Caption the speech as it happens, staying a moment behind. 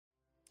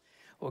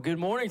Well, good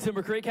morning,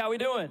 Timber Creek. How we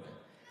doing?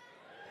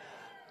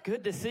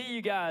 Good to see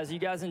you guys. You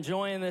guys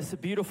enjoying this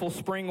beautiful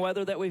spring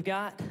weather that we've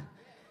got?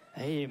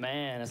 Hey,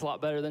 man, it's a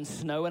lot better than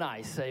snow and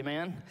ice.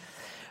 Amen.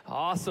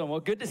 Awesome.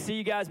 Well, good to see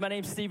you guys. My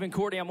name's Stephen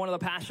Courtney. I'm one of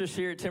the pastors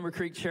here at Timber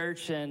Creek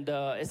Church, and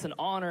it's an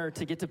honor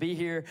to get to be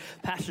here.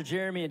 Pastor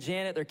Jeremy and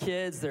Janet, their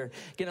kids, they're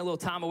getting a little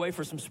time away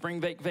for some spring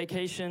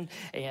vacation,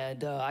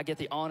 and I get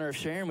the honor of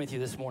sharing with you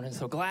this morning.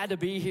 So glad to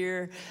be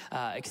here.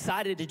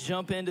 Excited to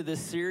jump into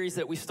this series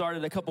that we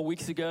started a couple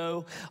weeks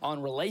ago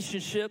on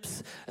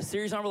relationships, a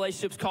series on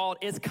relationships called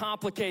It's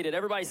Complicated.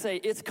 Everybody say,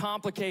 It's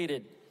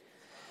Complicated.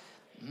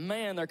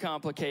 Man, they're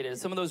complicated.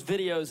 Some of those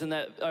videos in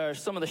that,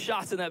 some of the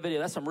shots in that video,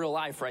 that's some real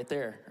life right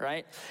there,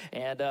 right?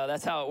 And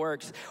that's how it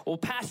works. Well,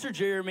 Pastor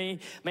Jeremy,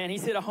 man,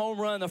 he's hit a home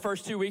run the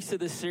first 2 weeks of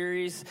this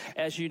series.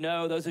 As you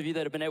know, those of you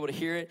that have been able to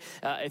hear it,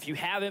 if you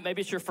haven't,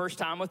 maybe it's your first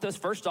time with us.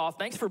 First off,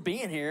 thanks for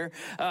being here.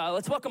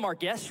 Let's welcome our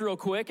guests real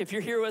quick. If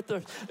you're here with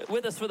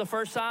us for the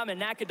first time in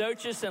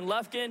Nacogdoches and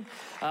Lufkin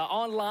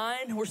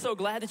online, we're so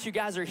glad that you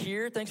guys are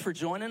here. Thanks for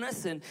joining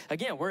us. And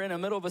again, we're in the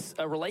middle of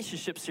a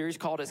relationship series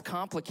called It's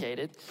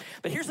Complicated.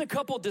 But here's a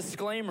couple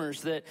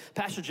disclaimers that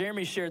Pastor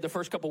Jeremy shared the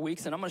first couple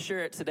weeks, and I'm going to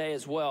share it today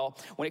as well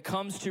when it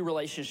comes to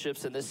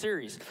relationships in this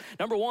series.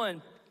 Number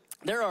one,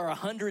 there are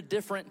 100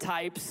 different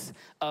types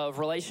of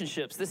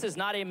relationships. This is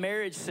not a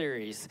marriage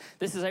series.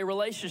 This is a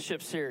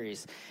relationship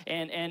series.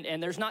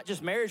 And there's not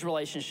just marriage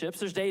relationships.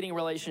 There's dating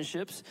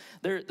relationships.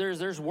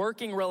 There's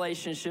working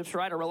relationships,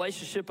 right? A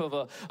relationship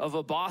of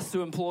a boss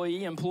to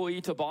employee,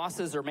 employee to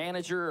bosses or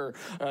manager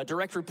or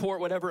direct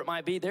report, whatever it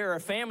might be. There are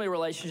family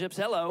relationships.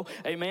 Hello,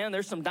 amen.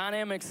 There's some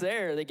dynamics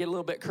there. They get a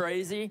little bit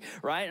crazy,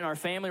 right? In our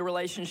family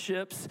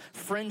relationships,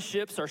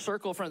 friendships, our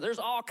circle of friends. There's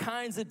all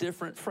kinds of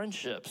different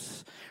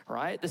friendships,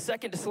 right? The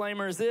second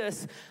disclaimer is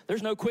this: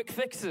 there's no quick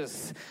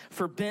fixes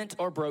for bent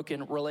or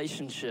broken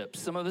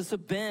relationships. Some of us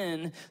have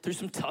been through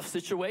some tough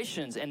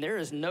situations, and there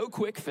is no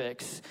quick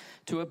fix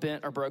to a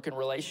bent or broken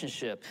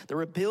relationship. The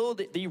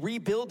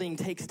rebuilding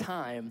takes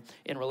time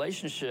in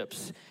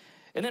relationships.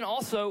 And then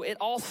also, it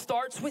all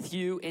starts with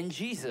you in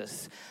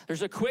Jesus.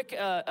 There's a quick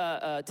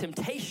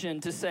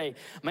temptation to say,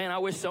 man, I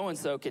wish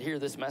so-and-so could hear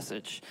this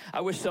message.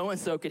 I wish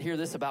so-and-so could hear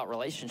this about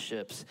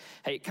relationships.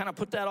 Hey, kind of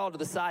put that all to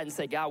the side and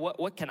say, God,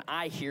 what can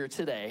I hear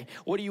today?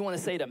 What do you want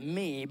to say to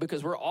me?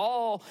 Because we're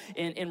all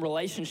in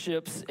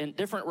relationships, in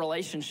different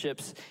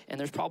relationships, and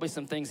there's probably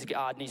some things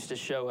God needs to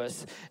show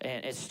us,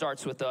 and it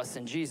starts with us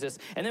in Jesus.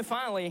 And then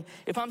finally,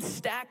 if I'm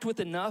stacked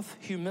with enough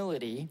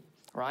humility,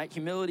 right?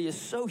 Humility is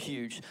so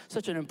huge,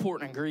 such an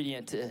important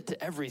ingredient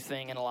to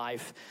everything in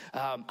life.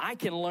 I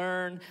can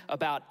learn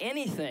about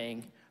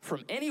anything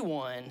from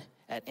anyone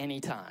at any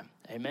time.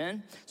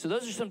 Amen? So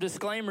those are some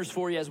disclaimers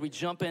for you as we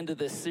jump into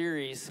this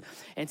series.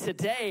 And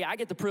today, I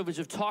get the privilege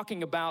of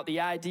talking about the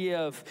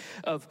idea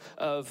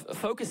of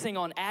focusing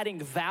on adding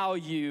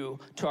value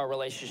to our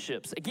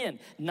relationships. Again,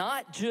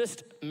 not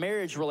just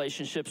marriage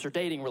relationships or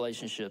dating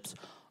relationships,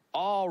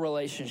 all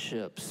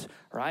relationships,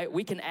 right?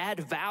 We can add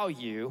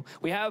value.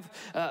 We have,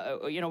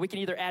 we can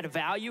either add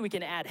value, we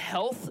can add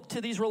health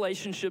to these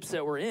relationships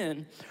that we're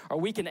in,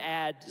 or we can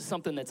add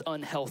something that's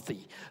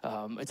unhealthy.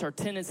 It's our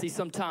tendency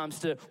sometimes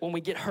to, when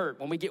we get hurt,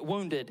 when we get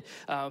wounded,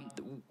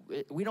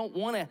 we don't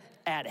want to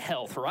add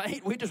health,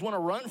 right? We just want to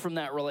run from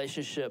that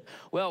relationship.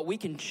 Well, we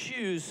can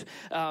choose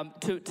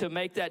to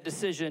make that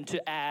decision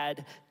to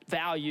add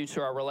value to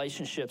our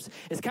relationships.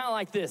 It's kind of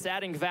like this,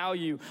 adding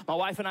value. My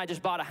wife and I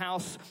just bought a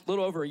house a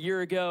little over a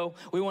year ago.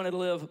 We wanted to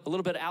live a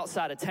little bit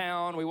outside of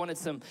town. We wanted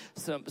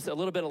a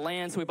little bit of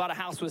land, so we bought a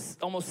house with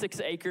almost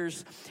 6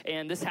 acres,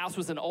 and this house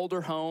was an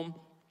older home.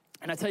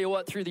 And I tell you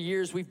what, through the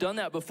years, we've done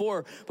that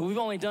before, but we've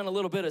only done a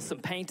little bit of some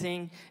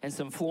painting and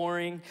some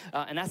flooring,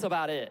 and that's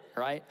about it,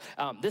 right?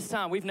 This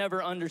time, we've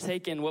never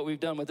undertaken what we've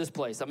done with this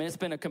place. I mean, it's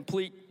been a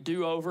complete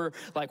do-over.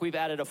 Like, we've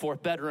added a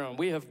 4th bedroom.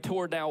 We have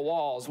tore down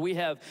walls. We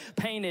have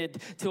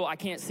painted till I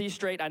can't see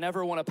straight. I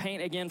never want to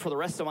paint again for the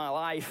rest of my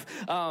life.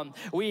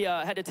 We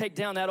had to take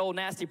down that old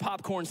nasty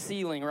popcorn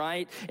ceiling,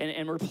 right,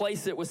 and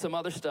replace it with some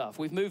other stuff.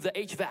 We've moved the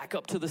HVAC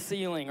up to the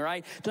ceiling,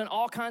 right? Done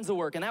all kinds of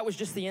work, and that was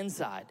just the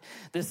inside.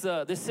 This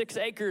 6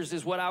 acres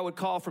is what I would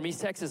call from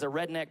East Texas a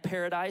redneck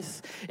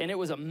paradise, and it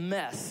was a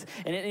mess,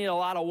 and it needed a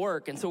lot of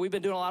work, and so we've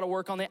been doing a lot of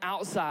work on the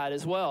outside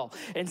as well.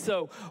 And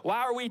so why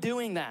are we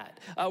doing that?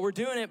 We're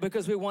doing it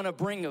because we want to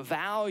bring a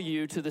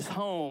value to this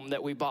home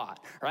that we bought,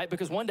 right?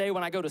 Because one day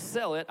when I go to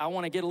sell it, I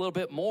want to get a little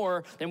bit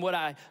more than what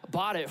I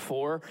bought it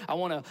for. I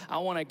want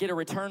to get a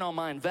return on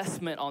my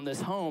investment on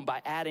this home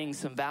by adding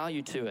some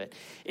value to it.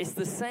 It's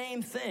the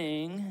same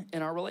thing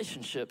in our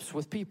relationships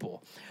with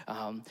people.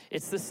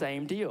 It's the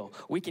same deal.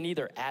 We can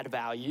either add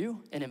value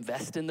and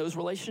invest in those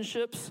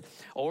relationships,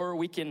 or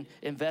we can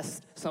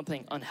invest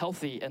something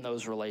unhealthy in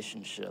those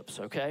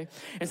relationships, okay?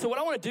 And so what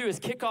I want to do is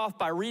kick off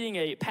by reading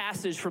a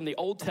passage from the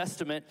Old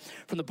Testament,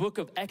 from the book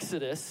of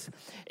Exodus,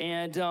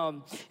 and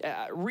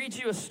read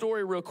you a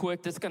story real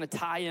quick that's going to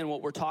tie in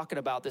what we're talking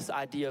about, this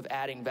idea of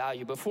adding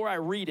value. Before I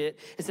read it,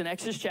 it's in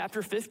Exodus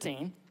chapter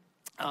 15.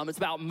 It's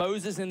about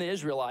Moses and the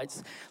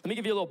Israelites. Let me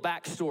give you a little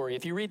backstory.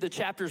 If you read the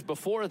chapters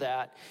before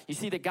that, you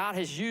see that God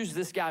has used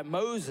this guy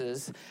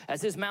Moses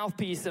as his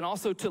mouthpiece and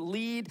also to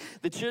lead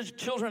the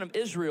children of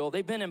Israel.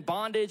 They've been in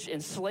bondage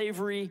and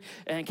slavery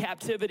and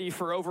captivity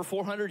for over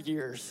 400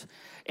 years.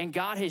 And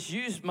God has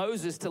used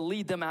Moses to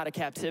lead them out of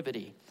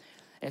captivity.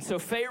 And so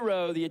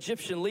Pharaoh, the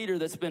Egyptian leader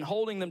that's been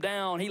holding them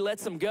down, he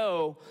lets them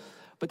go.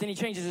 But then he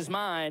changes his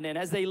mind, and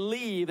as they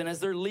leave, and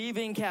as they're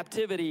leaving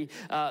captivity,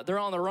 they're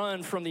on the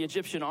run from the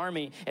Egyptian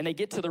army, and they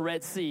get to the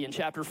Red Sea in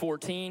chapter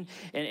 14.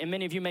 And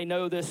many of you may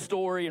know this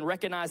story and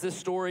recognize this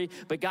story,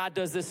 but God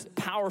does this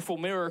powerful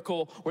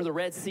miracle where the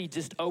Red Sea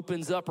just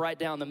opens up right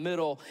down the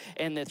middle,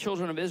 and the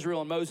children of Israel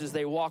and Moses,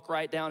 they walk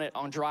right down it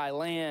on dry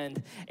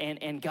land,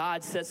 and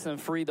God sets them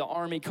free. The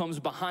army comes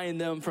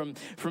behind them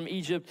from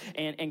Egypt,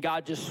 and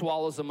God just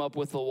swallows them up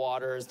with the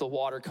water as the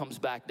water comes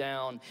back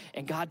down,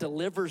 and God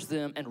delivers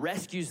them and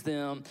rescues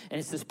them, and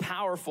it's this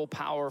powerful,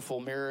 powerful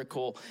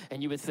miracle.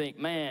 And you would think,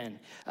 man,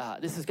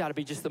 this has got to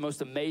be just the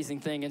most amazing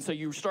thing. And so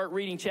you start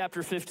reading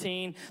chapter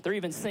 15. They're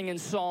even singing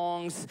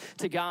songs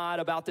to God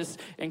about this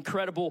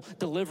incredible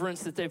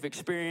deliverance that they've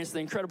experienced, the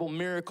incredible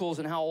miracles,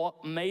 and how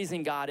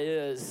amazing God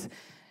is.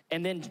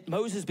 And then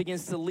Moses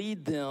begins to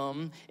lead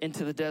them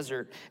into the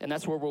desert, and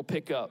that's where we'll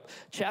pick up.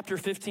 Chapter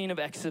 15 of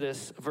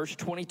Exodus, verse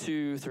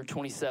 22 through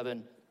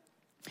 27.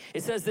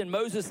 It says, "Then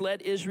Moses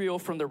led Israel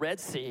from the Red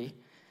Sea,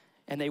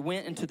 and they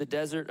went into the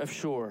desert of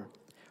Shur.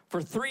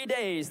 For 3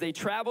 days, they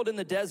traveled in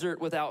the desert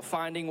without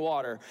finding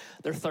water."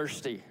 They're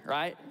thirsty,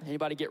 right?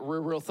 Anybody get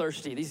real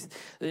thirsty?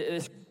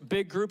 This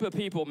big group of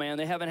people, man,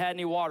 they haven't had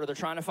any water. They're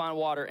trying to find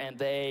water, and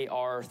they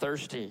are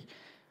thirsty.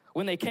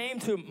 When they came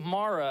to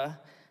Marah,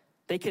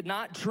 they could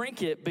not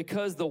drink it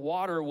because the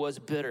water was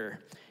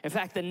bitter. In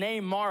fact, the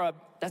name Marah,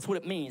 that's what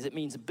it means. It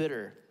means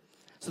bitter.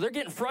 So they're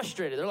getting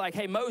frustrated. They're like,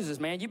 "Hey, Moses,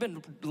 man, you've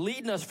been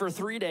leading us for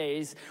 3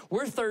 days.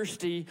 We're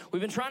thirsty. We've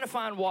been trying to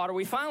find water.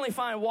 We finally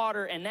find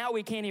water, and now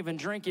we can't even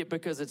drink it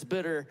because it's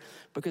bitter,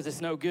 because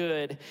it's no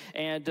good."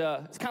 And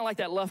it's kind of like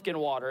that Lufkin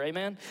water,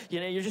 amen? You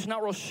know, you're just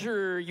not real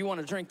sure you want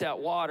to drink that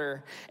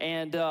water,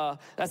 and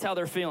that's how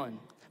they're feeling.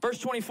 Verse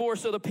 24,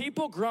 "So the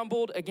people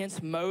grumbled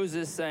against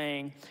Moses,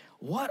 saying,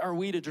 'What are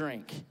we to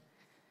drink?'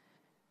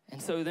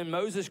 And so then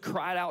Moses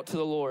cried out to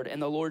the Lord,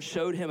 and the Lord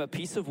showed him a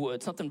piece of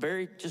wood, something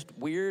very just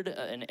weird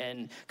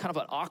and kind of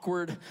an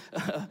awkward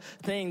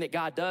thing that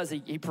God does.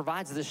 He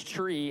provides this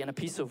tree and a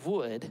piece of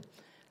wood,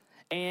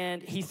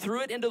 and he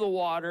threw it into the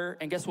water,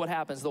 and guess what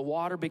happens? The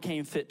water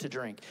became fit to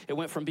drink. It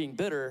went from being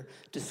bitter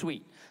to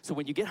sweet. So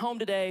when you get home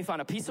today,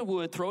 find a piece of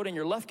wood, throw it in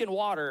your Lufkin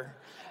water.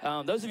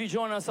 Those of you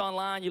joining us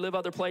online, you live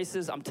other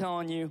places, I'm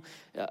telling you,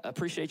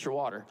 appreciate your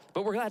water.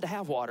 But we're glad to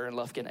have water in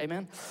Lufkin,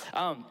 amen?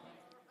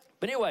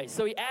 But anyway,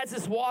 so he adds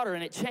this water,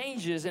 and it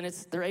changes, and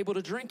they're able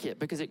to drink it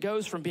because it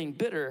goes from being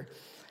bitter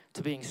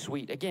to being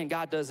sweet. Again,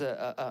 God does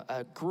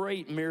a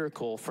great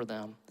miracle for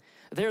them.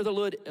 There the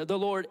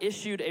Lord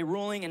issued a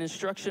ruling and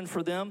instruction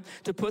for them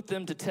to put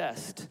them to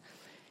test.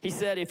 He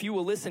said, "If you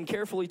will listen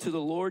carefully to the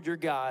Lord your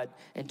God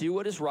and do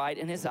what is right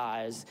in his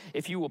eyes,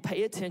 if you will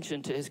pay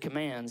attention to his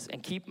commands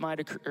and keep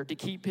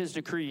his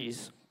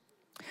decrees,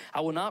 I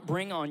will not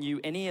bring on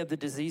you any of the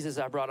diseases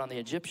I brought on the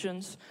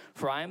Egyptians,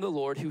 for I am the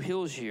Lord who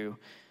heals you."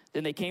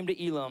 Then they came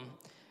to Elim,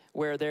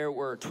 where there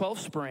were 12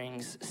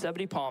 springs,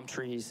 70 palm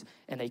trees,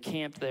 and they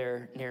camped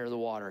there near the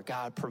water.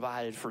 God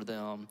provided for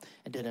them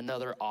and did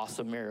another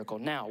awesome miracle.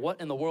 Now, what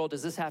in the world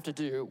does this have to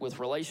do with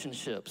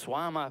relationships?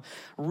 Why am I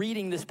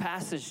reading this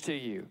passage to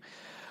you?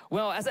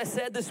 Well, as I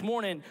said this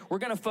morning, we're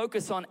going to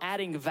focus on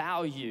adding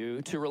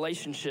value to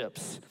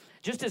relationships.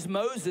 Just as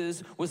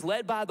Moses was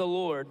led by the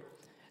Lord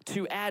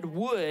to add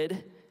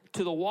wood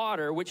to the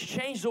water, which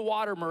changed the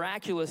water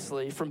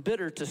miraculously from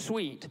bitter to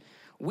sweet,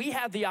 we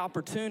have the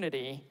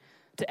opportunity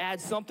to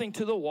add something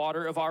to the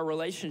water of our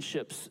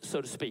relationships,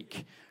 so to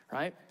speak,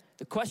 right?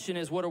 The question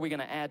is, what are we going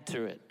to add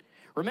to it?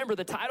 Remember,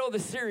 the title of the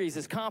series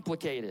is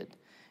Complicated.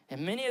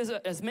 And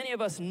as many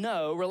of us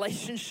know,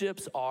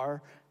 relationships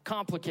are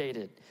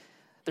complicated.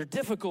 They're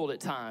difficult at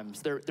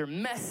times. They're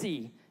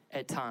messy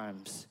at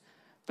times.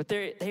 But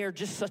they are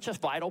just such a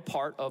vital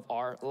part of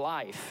our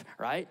life,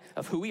 right?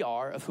 Of who we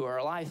are, of who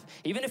our life.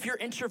 Even if you're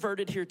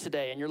introverted here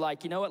today and you're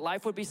like, you know what,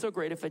 life would be so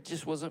great if it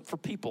just wasn't for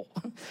people.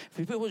 If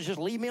people would just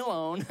leave me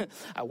alone.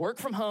 I work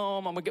from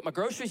home. I'm going to get my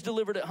groceries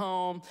delivered at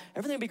home.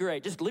 Everything would be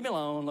great. Just leave me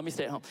alone. Let me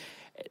stay at home.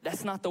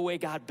 That's not the way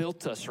God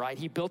built us, right?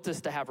 He built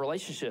us to have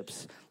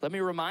relationships. Let me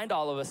remind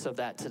all of us of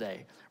that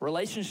today.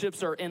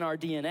 Relationships are in our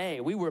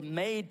DNA. We were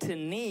made to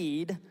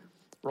need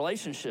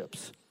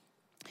relationships.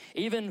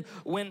 Even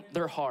when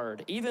they're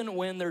hard, even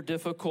when they're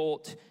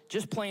difficult,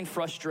 just plain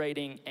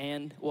frustrating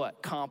and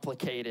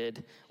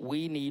complicated,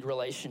 we need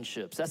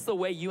relationships. That's the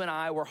way you and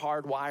I were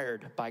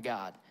hardwired by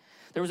God.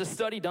 There was a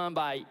study done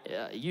by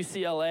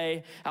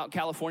UCLA out in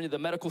California, the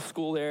medical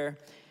school there,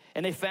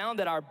 and they found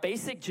that our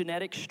basic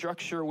genetic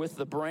structure with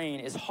the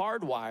brain is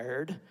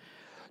hardwired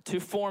to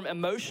form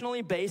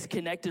emotionally based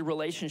connected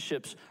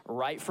relationships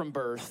right from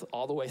birth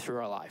all the way through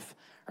our life,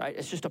 right?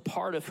 It's just a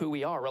part of who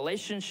we are.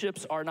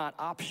 Relationships are not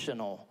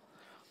optional.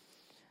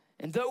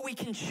 And though we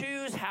can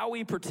choose how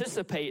we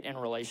participate in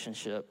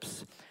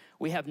relationships,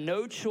 we have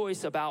no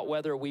choice about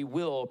whether we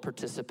will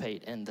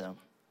participate in them.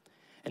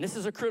 And this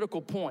is a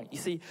critical point. You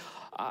see,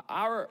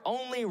 our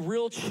only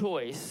real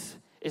choice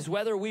is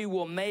whether we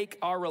will make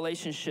our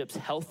relationships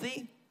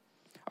healthy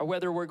or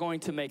whether we're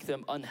going to make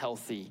them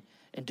unhealthy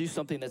and do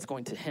something that's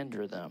going to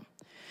hinder them.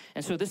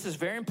 And so this is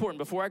very important.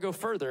 Before I go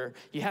further,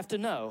 you have to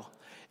know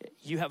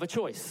you have a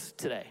choice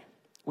today.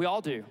 We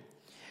all do.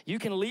 You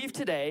can leave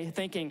today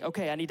thinking,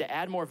 okay, I need to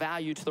add more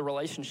value to the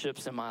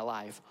relationships in my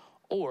life,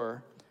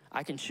 or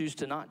I can choose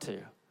to not to.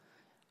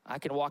 I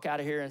can walk out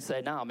of here and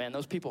say, no, man,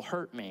 those people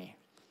hurt me.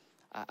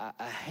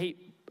 I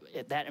hate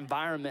that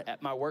environment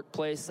at my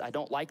workplace. I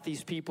don't like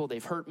these people.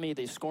 They've hurt me.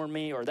 They've scorned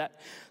me. Or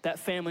that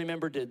family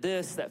member did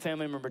this. That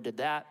family member did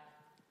that.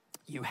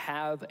 You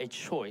have a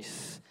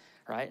choice,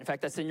 right? In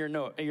fact, that's in your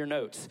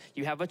notes.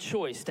 You have a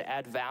choice to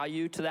add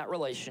value to that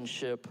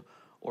relationship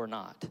or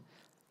not.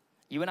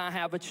 You and I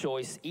have a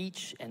choice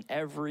each and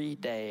every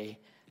day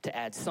to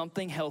add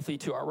something healthy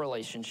to our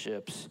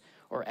relationships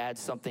or add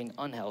something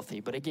unhealthy.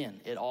 But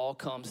again, it all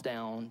comes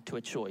down to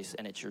a choice,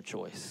 and it's your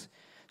choice.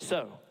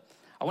 So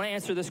I want to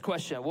answer this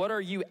question. What are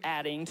you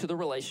adding to the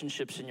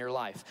relationships in your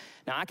life?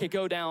 Now, I could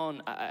go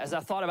down, as I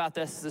thought about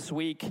this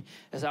week,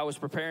 as I was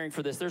preparing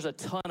for this, there's a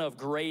ton of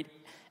great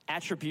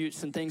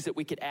attributes and things that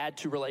we could add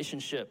to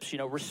relationships. You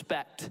know,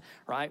 respect,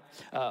 right?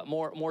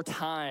 More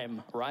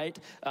time, right?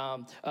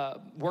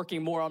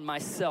 Working more on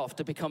myself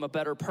to become a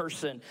better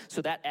person.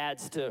 So that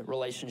adds to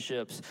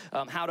relationships.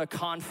 How to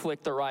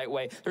conflict the right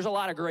way. There's a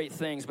lot of great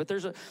things, but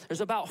there's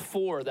about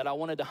 4 that I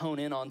wanted to hone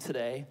in on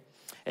today.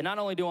 And not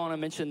only do I want to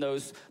mention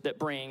those that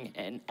bring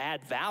and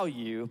add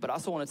value, but I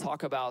also want to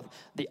talk about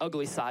the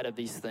ugly side of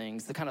these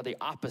things, the kind of the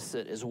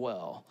opposite as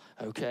well,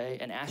 okay?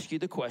 And ask you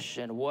the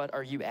question, what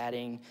are you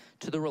adding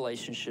to the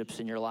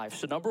relationships in your life?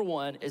 So number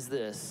 1 is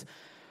this: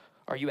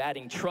 are you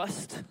adding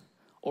trust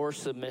or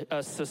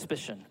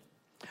suspicion?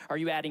 Are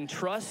you adding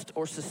trust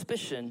or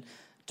suspicion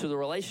to the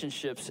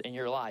relationships in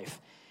your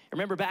life?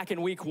 Remember back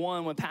in week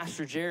 1 when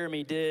Pastor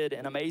Jeremy did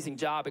an amazing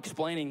job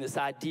explaining this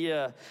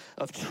idea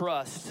of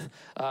trust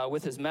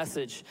with his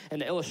message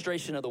and the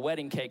illustration of the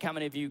wedding cake. How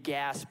many of you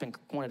gasped and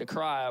wanted to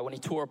cry when he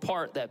tore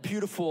apart that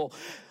beautiful,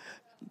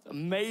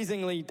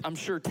 amazingly, I'm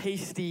sure,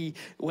 tasty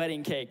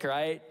wedding cake,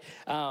 right?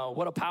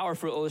 What a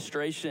powerful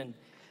illustration.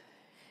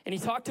 And he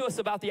talked to us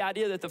about the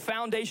idea that the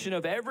foundation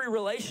of every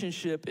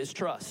relationship is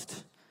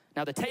trust.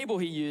 Now, the table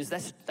he used,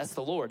 that's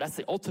the Lord. That's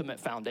the ultimate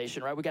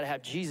foundation, right? We got to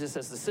have Jesus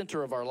as the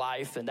center of our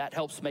life, and that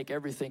helps make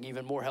everything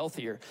even more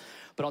healthier.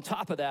 But on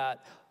top of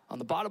that, on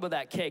the bottom of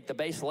that cake, the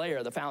base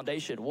layer, the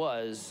foundation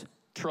was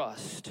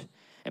trust.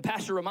 And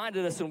Pastor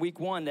reminded us in week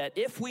 1 that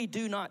if we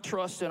do not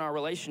trust in our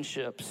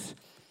relationships,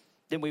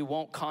 then we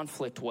won't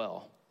conflict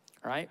well,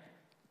 right?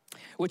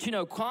 Which, you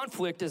know,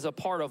 conflict is a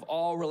part of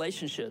all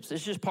relationships.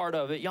 It's just part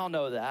of it. Y'all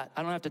know that.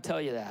 I don't have to tell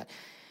you that.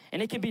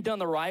 And it can be done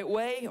the right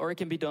way or it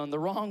can be done the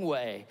wrong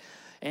way.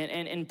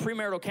 And in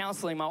premarital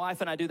counseling, my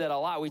wife and I do that a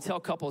lot. We tell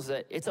couples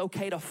that it's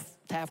okay to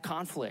have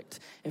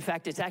conflict. In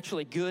fact, it's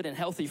actually good and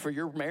healthy for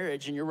your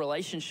marriage and your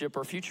relationship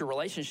or future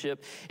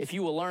relationship if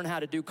you will learn how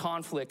to do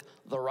conflict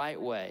the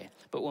right way.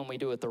 But when we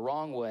do it the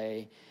wrong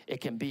way, it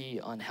can be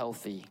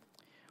unhealthy.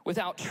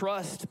 Without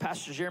trust,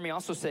 Pastor Jeremy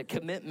also said,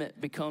 commitment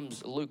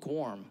becomes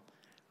lukewarm.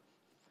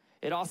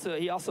 He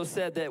also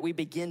said that we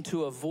begin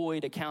to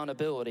avoid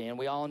accountability, and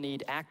we all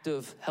need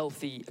active,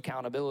 healthy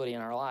accountability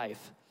in our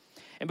life.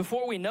 And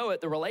before we know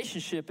it, the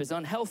relationship is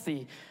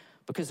unhealthy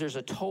because there's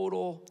a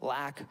total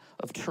lack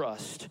of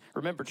trust.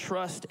 Remember,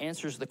 trust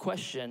answers the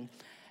question,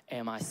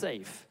 am I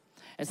safe?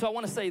 And so I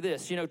want to say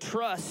this, you know,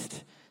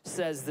 trust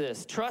says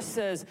this. Trust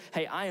says,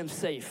 hey, I am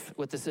safe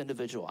with this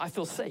individual. I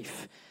feel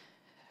safe.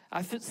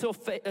 I feel so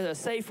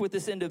safe with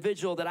this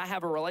individual that I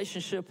have a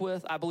relationship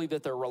with. I believe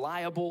that they're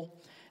reliable.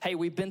 Hey,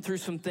 we've been through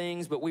some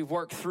things, but we've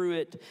worked through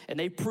it, and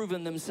they've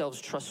proven themselves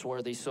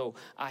trustworthy, so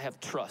I have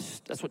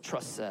trust. That's what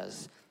trust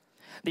says.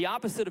 The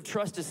opposite of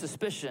trust is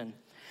suspicion.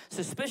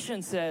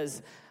 Suspicion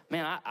says,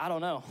 man, I don't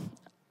know.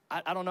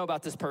 I don't know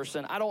about this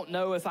person. I don't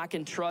know if I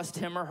can trust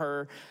him or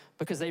her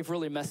because they've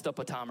really messed up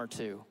a time or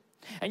two.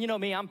 And you know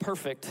me, I'm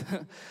perfect,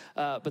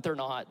 but they're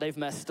not. They've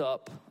messed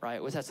up,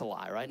 right? Well, that's a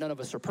lie, right? None of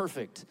us are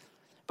perfect,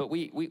 but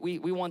we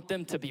want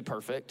them to be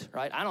perfect,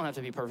 right? I don't have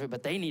to be perfect,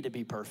 but they need to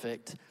be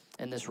perfect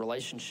in this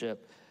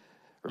relationship.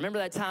 Remember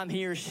that time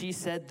he or she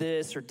said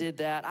this or did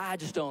that? I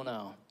just don't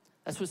know.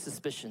 That's what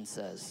suspicion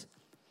says.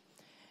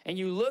 And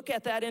you look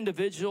at that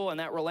individual and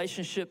that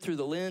relationship through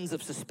the lens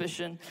of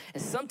suspicion,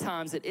 and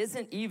sometimes it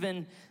isn't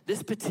even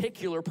this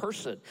particular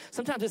person.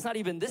 Sometimes it's not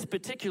even this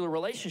particular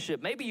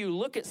relationship. Maybe you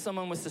look at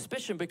someone with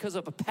suspicion because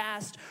of a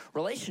past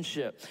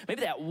relationship.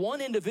 Maybe that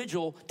one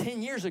individual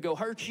 10 years ago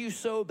hurt you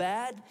so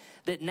bad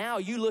that now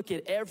you look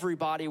at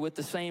everybody with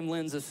the same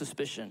lens of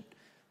suspicion.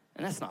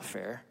 And that's not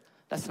fair.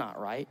 That's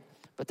not right.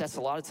 But that's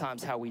a lot of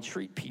times how we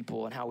treat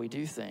people and how we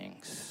do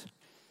things,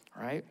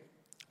 right?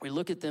 We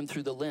look at them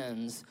through the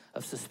lens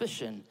of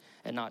suspicion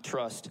and not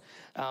trust.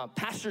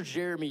 Pastor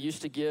Jeremy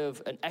used to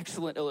give an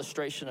excellent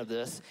illustration of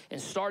this in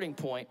Starting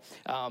Point.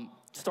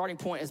 Starting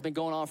Point has been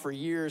going on for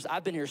years.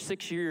 I've been here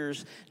 6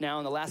 years now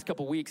in the last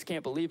couple weeks.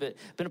 Can't believe it.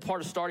 Been a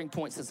part of Starting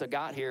Point since I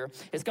got here.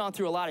 It's gone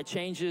through a lot of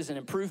changes and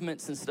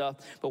improvements and stuff.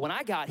 But when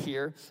I got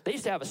here, they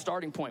used to have a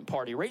Starting Point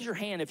party. Raise your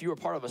hand if you were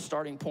part of a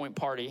Starting Point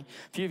party.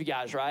 A few of you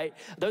guys, right?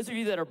 Those of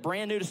you that are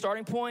brand new to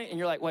Starting Point and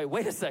you're like,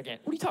 wait a second.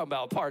 What are you talking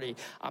about, a party?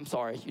 I'm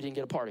sorry, you didn't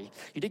get a party.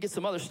 You did get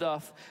some other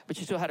stuff, but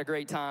you still had a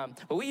great time.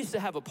 But we used to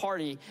have a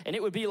party, and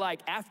it would be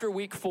like after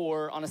week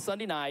 4 on a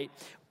Sunday night.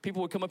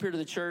 People would come up here to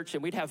the church,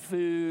 and we'd have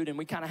food, and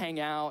we'd kind of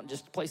hang out and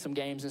just play some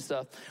games and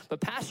stuff.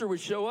 But pastor would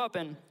show up,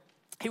 and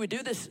he would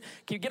do this.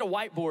 He'd get a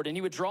whiteboard, and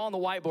he would draw on the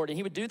whiteboard, and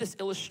he would do this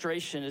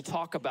illustration to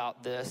talk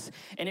about this.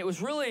 And it was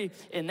really,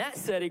 in that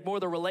setting, more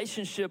the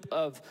relationship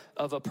of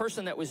a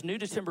person that was new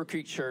to Timber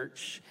Creek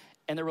Church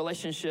and the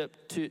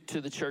relationship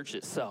to the church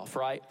itself,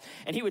 right?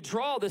 And he would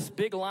draw this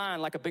big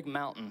line like a big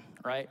mountain,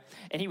 right?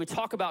 And he would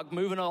talk about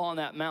moving along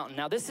that mountain.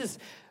 Now, this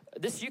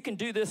you can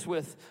do this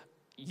with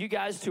you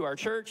guys to our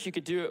church. You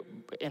could do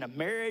it in a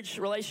marriage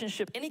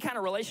relationship, any kind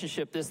of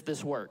relationship,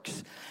 this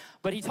works.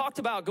 But he talked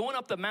about going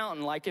up the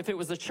mountain. Like if it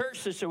was a church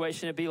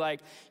situation, it'd be like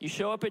you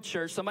show up at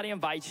church, somebody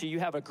invites you, you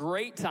have a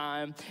great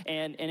time,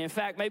 and in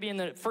fact, maybe in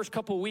the first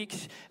couple of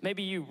weeks,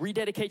 maybe you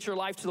rededicate your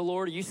life to the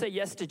Lord, or you say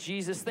yes to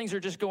Jesus, things are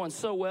just going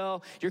so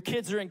well, your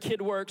kids are in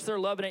kid works, they're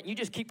loving it, and you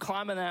just keep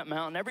climbing that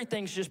mountain,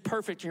 everything's just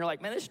perfect, and you're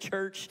like, man, this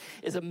church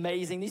is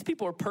amazing, these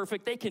people are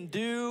perfect, they can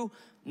do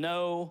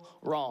no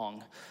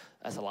wrong.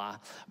 That's a lie.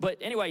 But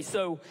anyway,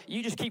 so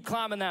you just keep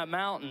climbing that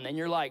mountain, and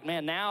you're like,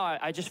 man, now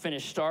I just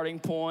finished Starting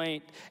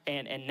Point,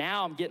 and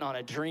now I'm getting on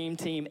a dream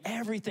team.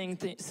 Everything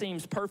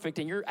seems perfect,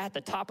 and you're at the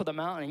top of the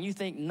mountain, and you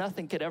think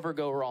nothing could ever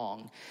go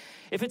wrong.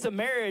 If it's a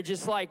marriage,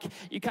 it's like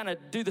you kind of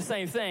do the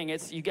same thing.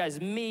 It's you guys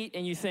meet,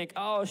 and you think,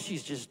 oh,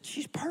 she's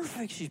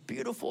perfect. She's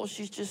beautiful.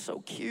 She's just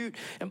so cute,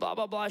 and blah,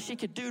 blah, blah. She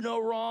could do no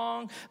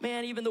wrong.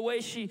 Man, even the way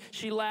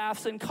she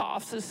laughs and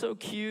coughs is so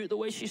cute. The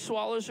way she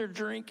swallows her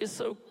drink is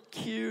so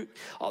cute.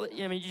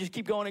 You just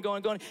keep going and going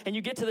and going, and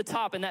you get to the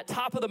top, and that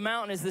top of the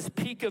mountain is this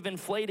peak of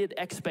inflated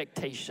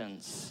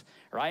expectations,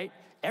 right?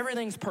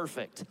 Everything's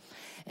perfect.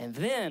 And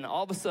then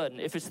all of a sudden,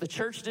 if it's the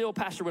church deal,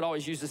 pastor would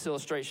always use this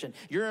illustration.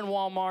 You're in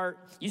Walmart,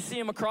 you see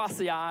him across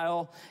the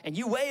aisle, and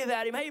you wave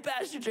at him, hey,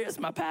 Pastor Jay, that's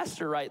my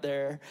pastor right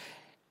there.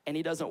 And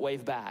he doesn't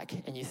wave back.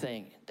 And you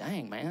think,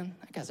 dang, man,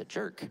 that guy's a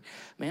jerk.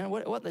 Man,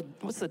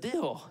 what's the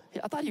deal?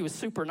 I thought he was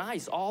super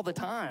nice all the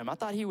time. I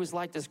thought he was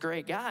like this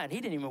great guy, and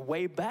he didn't even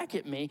wave back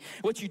at me.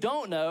 What you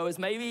don't know is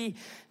maybe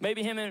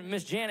him and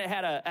Miss Janet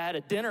had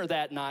a dinner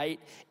that night,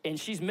 and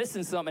she's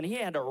missing something. He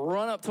had to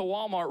run up to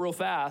Walmart real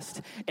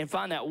fast and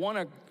find that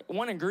one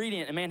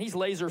ingredient. And, man, he's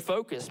laser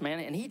focused, man.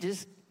 And he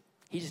just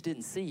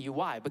didn't see you.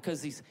 Why?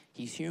 Because he's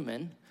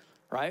human,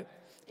 right?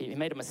 He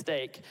made a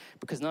mistake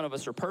because none of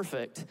us are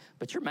perfect,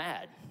 but you're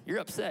mad. You're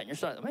upset. And you're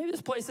starting, maybe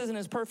this place isn't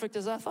as perfect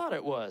as I thought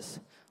it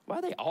was. Why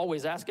are they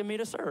always asking me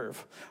to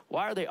serve?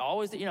 Why are they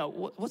always,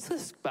 what's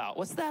this about?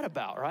 What's that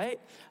about, right?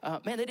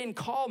 Man, they didn't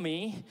call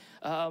me.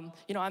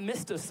 I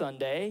missed a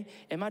Sunday,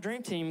 and my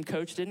dream team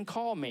coach didn't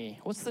call me.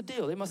 What's the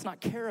deal? They must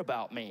not care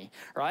about me,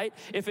 right?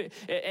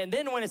 And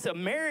then when it's a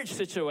marriage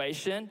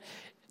situation,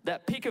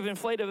 that peak of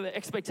inflated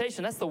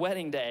expectation, that's the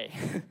wedding day.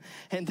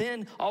 And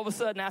then all of a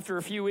sudden, after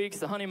a few weeks,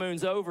 the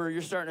honeymoon's over,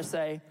 you're starting to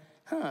say,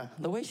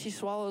 the way she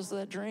swallows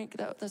that drink,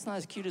 that's not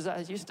as cute as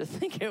I used to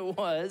think it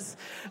was.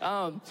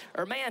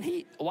 Or man,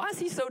 why is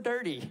he so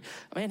dirty?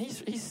 Man,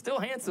 he's still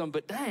handsome,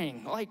 but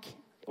dang,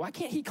 why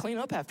can't he clean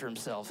up after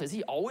himself? Has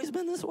he always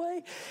been this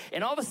way?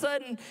 And all of a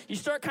sudden, you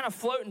start kind of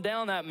floating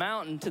down that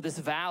mountain to this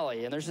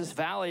valley. And there's this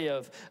valley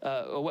of,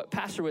 what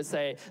pastor would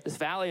say, this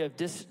valley of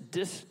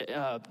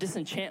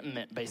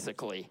disenchantment,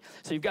 basically.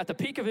 So you've got the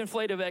peak of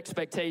inflated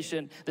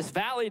expectation, this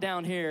valley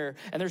down here,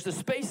 and there's the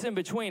space in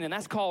between, and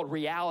that's called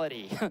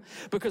reality.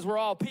 Because we're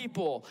all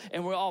people,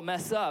 and we all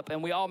mess up,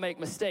 and we all make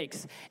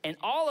mistakes. And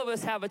all of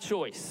us have a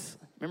choice.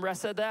 Remember I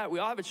said that? We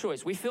all have a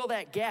choice. We fill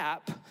that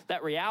gap,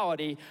 that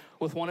reality,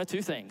 with one of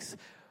two things,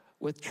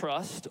 with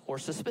trust or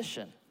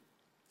suspicion.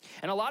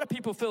 And a lot of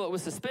people fill it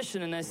with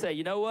suspicion, and they say,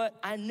 you know what?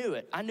 I knew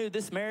it. I knew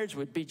this marriage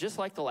would be just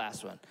like the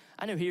last one.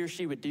 I knew he or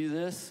she would do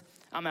this.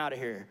 I'm out of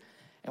here.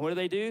 And what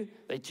do?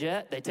 They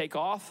take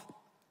off,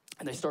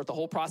 and they start the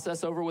whole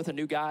process over with a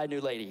new guy, a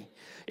new lady.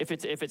 If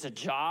it's a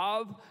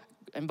job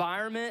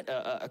environment,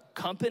 a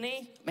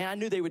company, man, I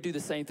knew they would do the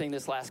same thing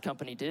this last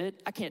company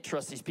did. I can't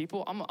trust these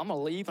people. I'm going to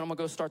leave, and I'm going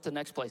to go start the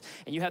next place.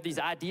 And you have these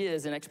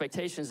ideas and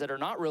expectations that are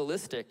not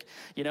realistic,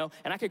 and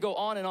I could go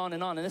on and on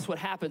and on, and this is what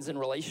happens in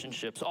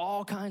relationships,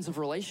 all kinds of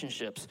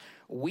relationships.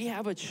 We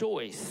have a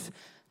choice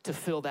to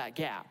fill that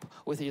gap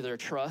with either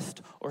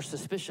trust or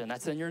suspicion.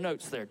 That's in your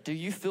notes there. Do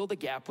you fill the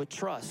gap with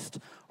trust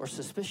or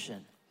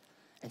suspicion?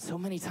 And so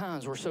many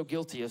times we're so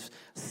guilty of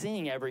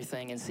seeing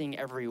everything and seeing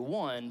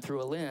everyone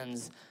through a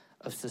lens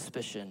of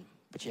suspicion,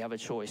 but you have a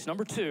choice.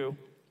 Number 2,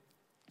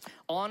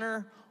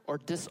 honor or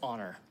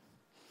dishonor.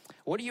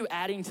 What are you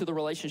adding to the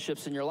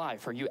relationships in your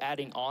life? Are you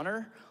adding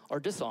honor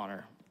or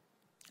dishonor?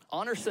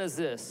 Honor says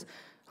this: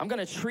 I'm going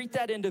to treat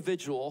that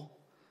individual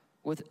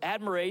with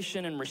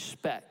admiration and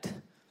respect,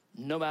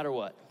 no matter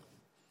what.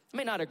 I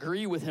may not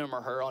agree with him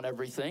or her on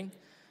everything.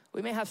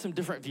 We may have some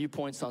different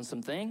viewpoints on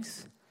some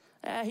things.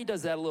 He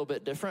does that a little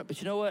bit different, but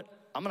you know what?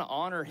 I'm gonna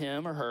honor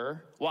him or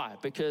her. Why?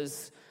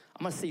 Because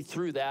I'm gonna see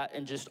through that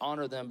and just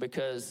honor them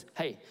because,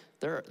 hey,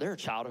 they're a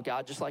child of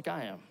God just like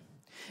I am.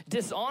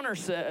 Dishonor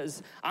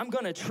says, I'm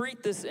gonna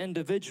treat this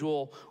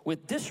individual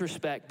with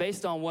disrespect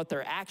based on what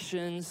their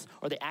actions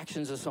or the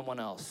actions of someone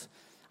else.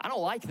 I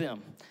don't like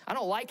them. I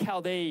don't like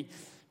how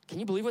can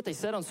you believe what they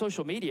said on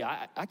social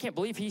media? I can't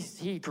believe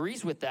he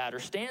agrees with that or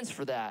stands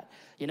for that,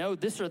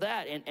 this or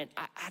that, and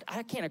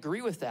I can't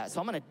agree with that. So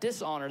I'm gonna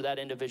dishonor that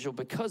individual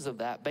because of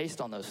that, based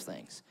on those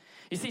things.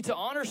 You see, to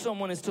honor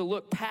someone is to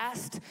look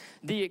past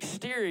the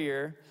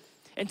exterior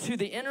and to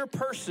the inner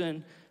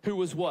person who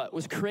was what?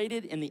 Was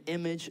created in the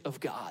image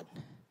of God.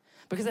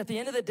 Because at the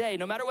end of the day,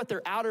 no matter what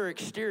their outer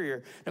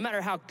exterior, no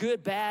matter how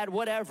good, bad,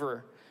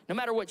 whatever, no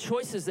matter what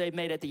choices they've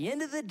made, at the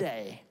end of the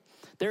day,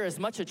 they're as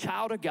much a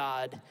child of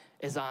God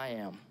as I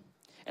am.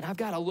 And I've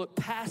got to look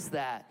past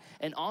that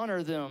and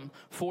honor them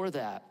for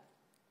that.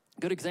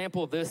 A good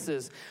example of this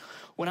is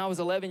when I was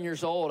 11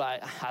 years old,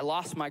 I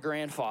lost my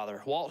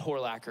grandfather. Walt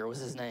Horlacher was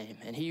his name.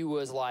 And he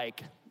was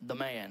like the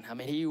man. I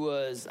mean,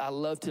 I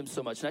loved him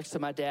so much. Next to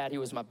my dad, he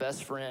was my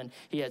best friend.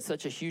 He had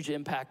such a huge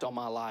impact on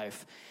my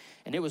life.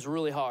 And it was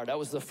really hard. That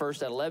was the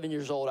first, at 11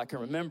 years old, I can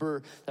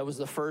remember, that was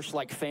the first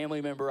family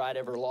member I'd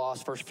ever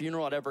lost, first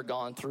funeral I'd ever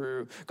gone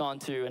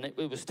to, and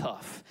it was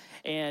tough.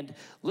 And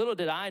little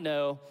did I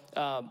know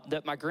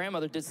that my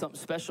grandmother did something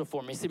special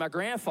for me. See, my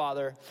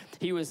grandfather,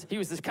 he was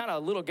this kind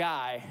of little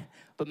guy,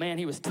 but man,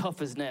 he was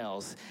tough as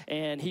nails.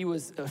 And he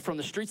was from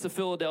the streets of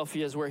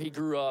Philadelphia is where he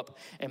grew up.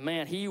 And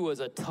man, he was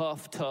a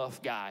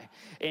tough guy.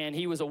 And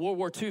he was a World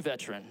War II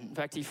veteran. In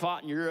fact, he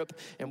fought in Europe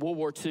in World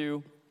War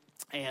II.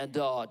 And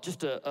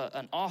just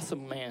an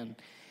awesome man.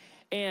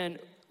 And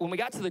when we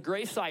got to the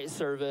gravesite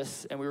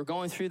service and we were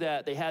going through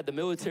that, they had the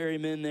military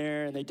men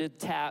there and they did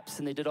taps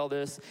and they did all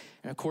this.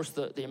 And of course,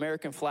 the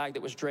American flag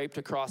that was draped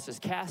across his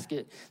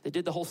casket, they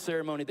did the whole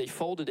ceremony, they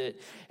folded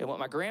it. And what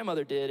my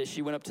grandmother did is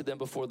she went up to them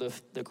before the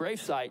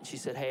gravesite and she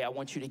said, hey, I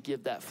want you to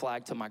give that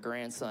flag to my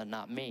grandson,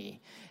 not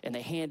me. And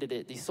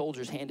these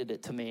soldiers handed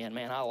it to me. And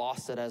man, I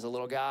lost it as a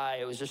little guy.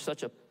 It was just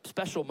such a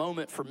special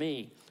moment for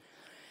me.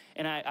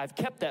 And I've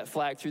kept that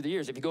flag through the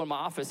years. If you go in my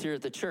office here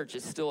at the church,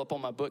 it's still up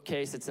on my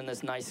bookcase. It's in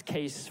this nice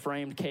case,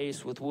 framed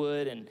case with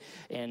wood,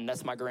 and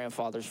that's my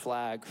grandfather's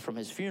flag from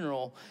his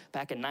funeral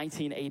back in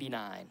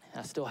 1989.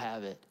 I still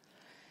have it.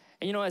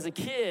 And as a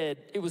kid,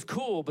 it was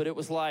cool, but it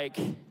was like,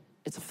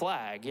 it's a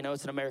flag,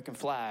 it's an American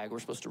flag. We're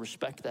supposed to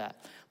respect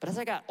that. But as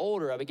I got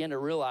older, I began to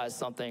realize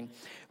something.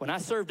 When I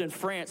served in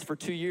France for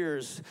 2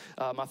 years,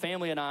 my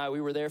family and I, we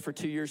were there for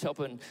 2 years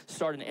helping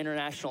start an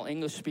international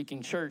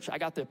English-speaking church. I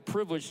got the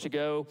privilege to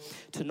go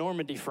to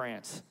Normandy,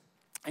 France,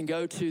 and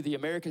go to the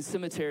American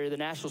cemetery, the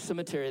national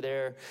cemetery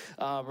there,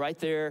 right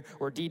there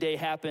where D-Day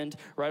happened,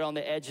 right on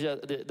the edge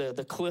of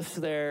the cliffs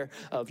there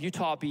of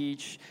Utah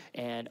Beach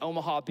and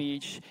Omaha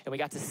Beach. And we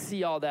got to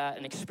see all that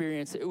and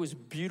experience it. It was a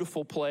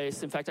beautiful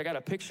place. In fact, I got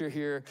a picture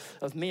here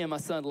of me and my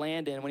son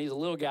Landon when he's a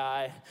little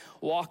guy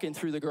walking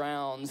through the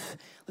grounds.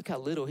 Look how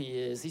little he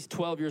is. He's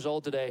 12 years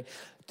old today.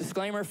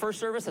 Disclaimer, first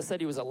service, I said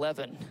he was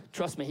 11.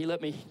 Trust me, he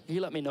let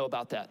me know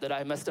about that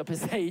I messed up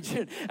his age.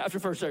 After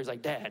first service, he's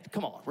like, Dad,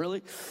 come on,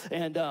 really?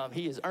 And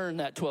he has earned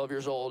that 12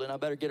 years old, and I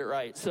better get it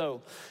right.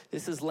 So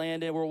this is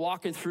Landon. We're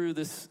walking through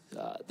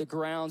the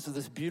grounds of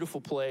this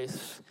beautiful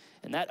place.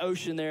 And that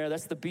ocean there,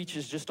 that's the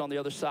beaches just on the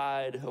other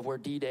side of where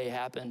D-Day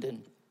happened.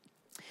 And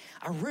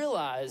I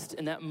realized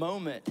in that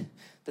moment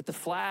that the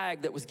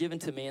flag that was given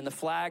to me and the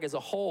flag as a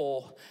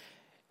whole,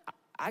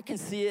 I can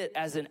see it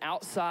as an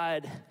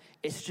outside,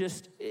 it's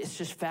just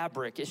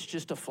fabric, it's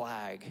just a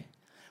flag.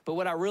 But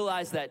what I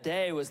realized that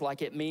day was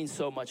it means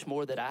so much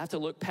more that I have to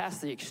look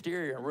past the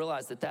exterior and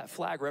realize that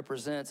flag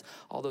represents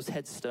all those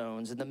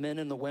headstones and the men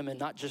and the women,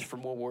 not just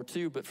from World War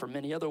II, but from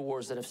many other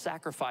wars that have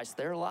sacrificed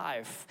their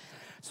life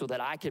so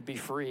that I could be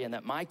free and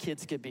that my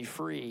kids could be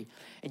free.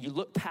 And you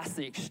look past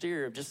the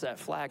exterior of just that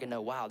flag and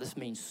know, wow, this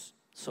means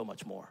so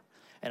much more.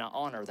 And I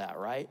honor that,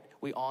 right?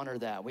 We honor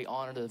that. We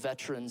honor the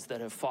veterans that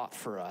have fought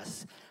for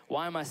us.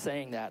 Why am I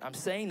saying that? I'm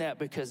saying that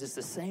because it's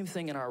the same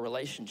thing in our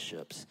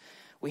relationships.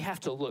 We have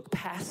to look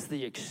past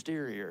the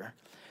exterior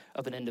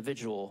of an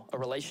individual, a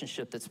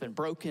relationship that's been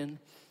broken,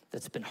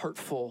 that's been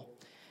hurtful,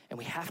 and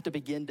we have to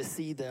begin to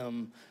see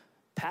them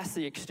past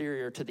the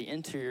exterior to the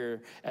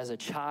interior as a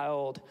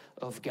child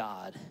of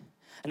God.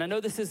 And I know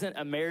this isn't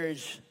a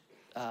marriage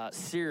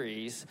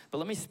series, but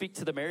let me speak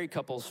to the married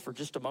couples for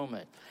just a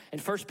moment. In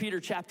 1 Peter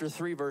chapter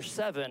 3, verse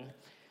 7,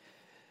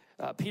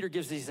 Peter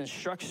gives these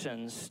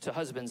instructions to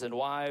husbands and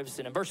wives.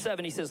 And in verse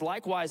 7, he says,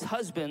 likewise,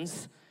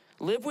 husbands,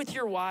 live with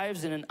your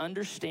wives in an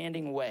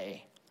understanding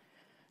way.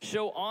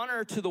 Show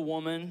honor to the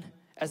woman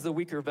as the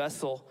weaker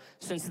vessel,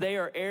 since they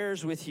are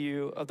heirs with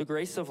you of the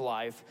grace of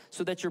life,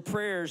 so that your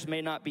prayers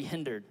may not be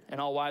hindered.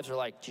 And all wives are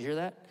like, did you hear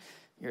that?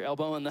 You're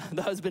elbowing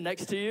the husband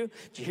next to you.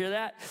 Did you hear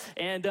that?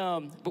 And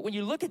but when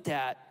you look at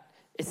that,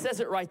 it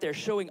says it right there,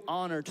 showing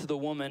honor to the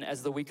woman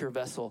as the weaker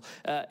vessel.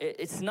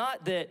 It's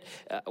not that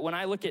when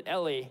I look at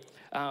Ellie,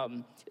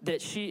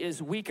 that she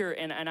is weaker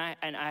and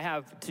I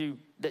have to,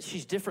 that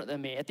she's different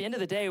than me. At the end of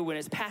the day, when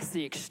it's past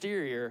the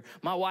exterior,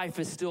 my wife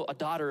is still a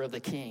daughter of the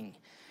King.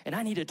 And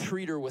I need to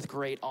treat her with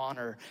great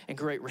honor and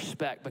great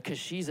respect because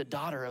she's a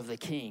daughter of the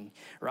King,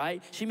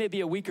 right? She may be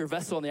a weaker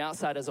vessel on the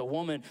outside as a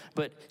woman,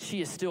 but she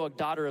is still a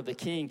daughter of the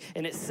King.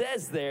 And it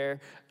says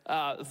there,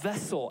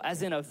 vessel,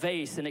 as in a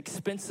vase, an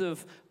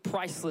expensive,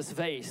 priceless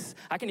vase.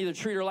 I can either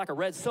treat her like a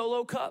red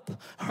Solo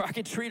cup, or I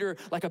can treat her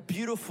like a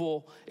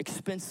beautiful,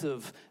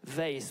 expensive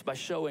vase by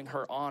showing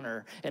her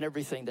honor in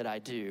everything that I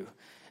do.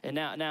 And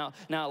now,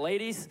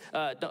 ladies,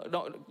 I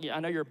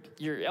know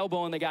you're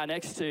elbowing the guy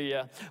next to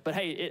you, but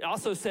hey, it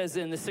also says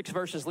in the 6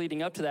 verses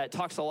leading up to that, it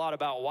talks a lot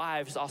about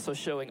wives also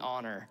showing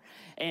honor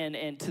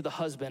and to the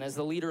husband as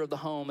the leader of the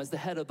home, as the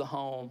head of the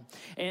home.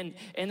 And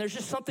there's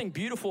just something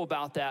beautiful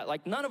about that.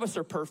 Like, none of us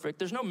are perfect.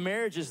 There's no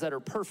marriages that are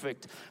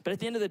perfect. But at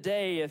the end of the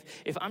day,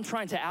 if I'm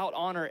trying to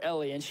out-honor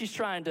Ellie and she's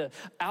trying to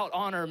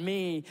out-honor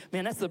me,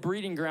 man, that's the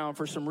breeding ground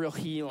for some real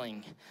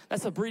healing.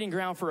 That's a breeding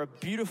ground for a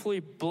beautifully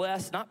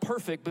blessed, not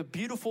perfect, but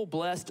beautiful,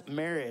 blessed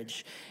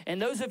marriage.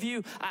 And those of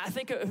you, I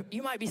think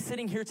you might be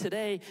sitting here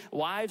today,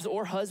 wives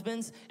or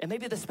husbands, and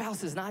maybe the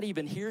spouse is not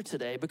even here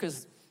today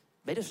because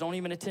they just don't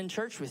even attend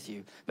church with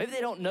you. Maybe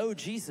they don't know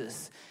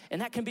Jesus,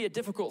 and that can be a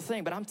difficult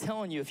thing, but I'm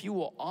telling you, if you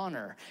will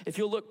honor, if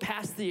you'll look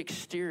past the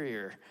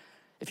exterior,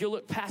 if you'll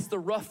look past the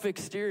rough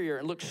exterior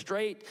and look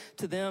straight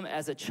to them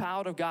as a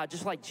child of God,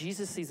 just like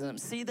Jesus sees them,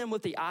 see them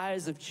with the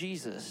eyes of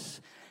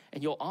Jesus,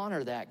 and you'll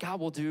honor that,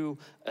 God will do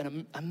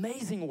an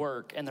amazing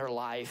work in their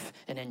life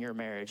and in your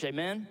marriage.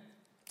 Amen?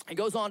 It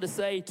goes on to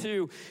say,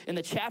 too, in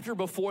the chapter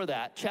before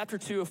that, chapter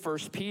 2 of 1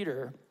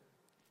 Peter,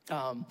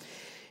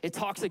 it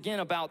talks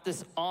again about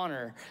this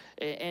honor,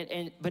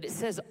 but it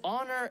says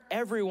honor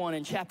everyone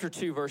in chapter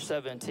 2, verse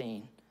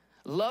 17.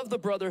 Love the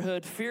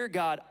brotherhood, fear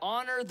God,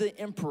 honor the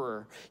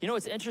emperor. You know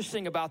what's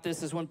interesting about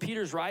this is when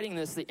Peter's writing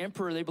this, the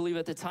emperor, they believe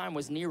at the time,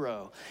 was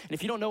Nero. And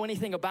if you don't know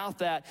anything about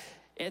that,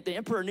 the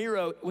Emperor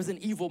Nero was an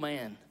evil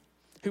man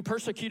who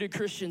persecuted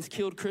Christians,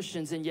 killed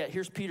Christians, and yet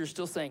here's Peter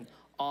still saying,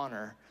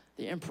 honor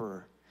the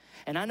emperor.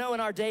 And I know in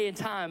our day and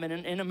time,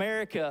 and in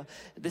America,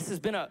 this has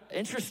been an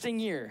interesting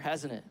year,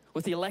 hasn't it?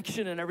 With the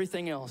election and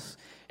everything else.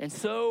 And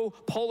so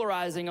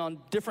polarizing on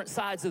different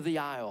sides of the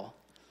aisle.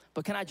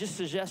 But can I just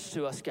suggest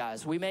to us,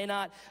 guys, we may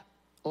not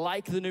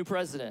like the new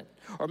president,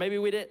 or maybe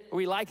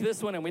we like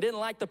this one and we didn't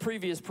like the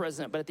previous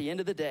president, but at the end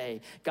of the day,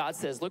 God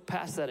says, look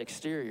past that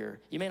exterior.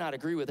 You may not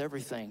agree with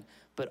everything,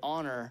 but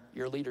honor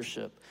your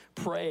leadership.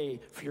 Pray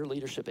for your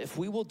leadership. If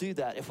we will do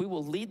that, if we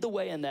will lead the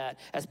way in that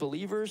as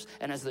believers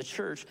and as the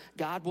church,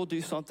 God will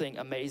do something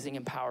amazing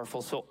and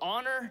powerful. So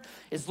honor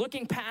is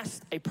looking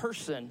past a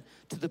person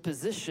to the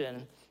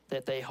position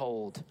that they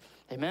hold.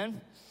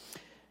 Amen?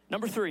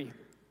 Number 3,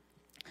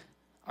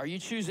 are you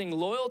choosing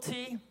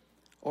loyalty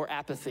or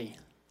apathy?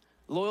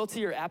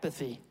 Loyalty or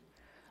apathy?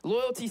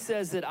 Loyalty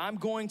says that I'm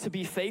going to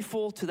be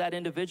faithful to that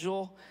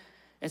individual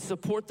and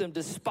support them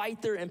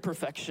despite their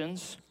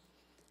imperfections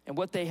and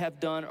what they have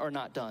done or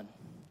not done,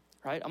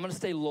 right? I'm gonna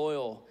stay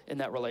loyal in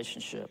that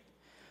relationship.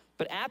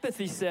 But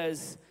apathy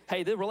says,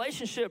 hey, the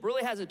relationship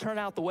really hasn't turned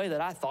out the way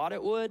that I thought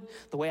it would,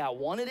 the way I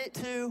wanted it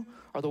to,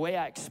 or the way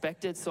I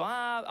expected, so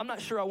I'm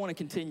not sure I wanna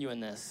continue in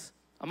this.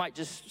 I might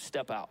just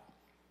step out,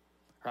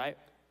 right?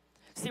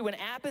 See, when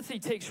apathy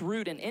takes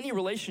root in any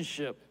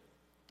relationship,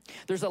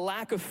 there's a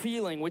lack of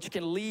feeling, which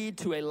can lead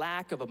to a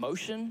lack of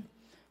emotion,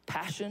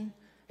 passion,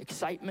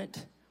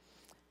 excitement,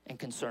 and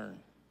concern.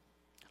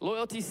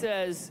 Loyalty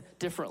says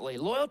differently.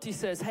 Loyalty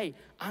says, hey,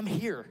 I'm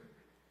here.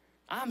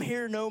 I'm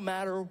here no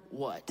matter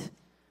what.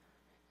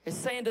 It's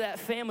saying to that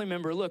family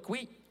member, look,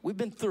 we've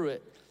been through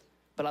it,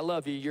 but I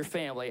love you, your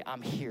family,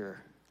 I'm here.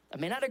 I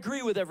may not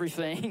agree with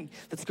everything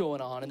that's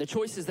going on and the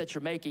choices that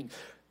you're making,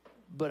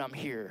 but I'm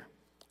here,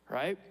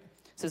 right?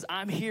 It says,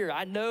 I'm here.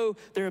 I know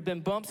there have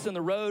been bumps in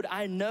the road.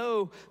 I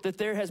know that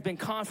there has been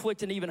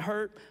conflict and even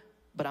hurt,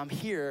 but I'm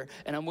here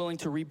and I'm willing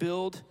to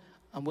rebuild,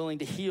 I'm willing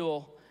to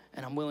heal,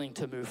 and I'm willing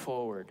to move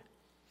forward.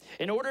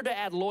 In order to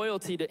add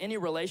loyalty to any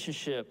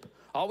relationship,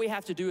 all we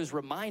have to do is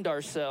remind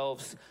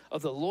ourselves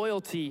of the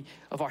loyalty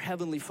of our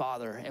Heavenly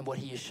Father and what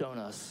He has shown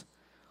us.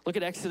 Look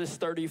at Exodus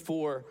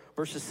 34,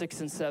 verses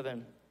 6 and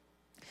 7.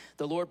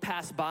 The Lord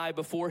passed by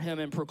before him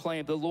and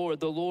proclaimed, the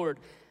Lord,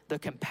 the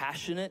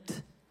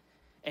compassionate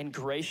and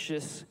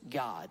gracious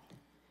God,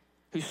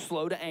 who's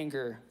slow to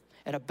anger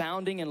and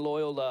abounding in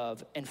loyal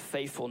love and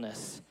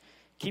faithfulness,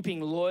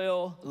 keeping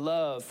loyal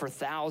love for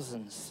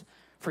thousands,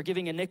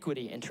 forgiving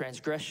iniquity and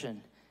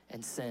transgression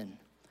and sin. I'm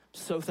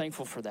so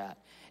thankful for that.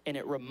 And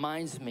it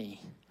reminds me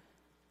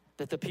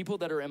that the people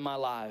that are in my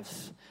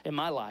life,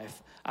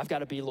 I've got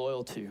to be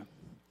loyal to. Do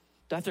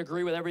I have to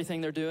agree with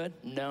everything they're doing?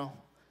 No.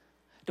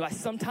 Do I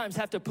sometimes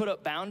have to put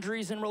up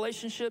boundaries in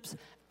relationships?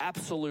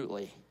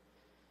 Absolutely.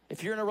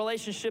 If you're in a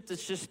relationship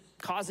that's just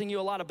causing you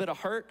a bit of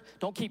hurt,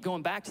 don't keep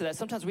going back to that.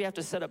 Sometimes we have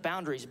to set up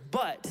boundaries.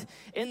 But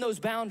in those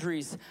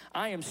boundaries,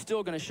 I am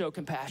still going to show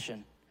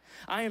compassion.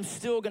 I am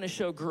still gonna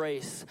show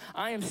grace.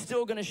 I am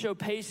still gonna show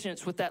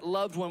patience with that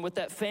loved one, with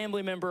that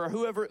family member, or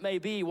whoever it may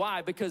be.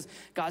 Why? Because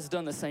God's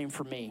done the same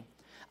for me.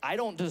 I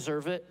don't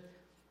deserve it,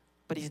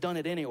 but he's done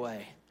it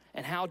anyway.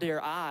 And how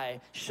dare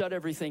I shut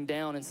everything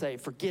down and say,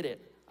 forget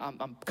it.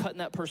 I'm cutting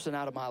that person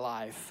out of my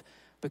life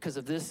because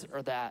of this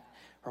or that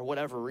or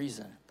whatever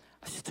reason.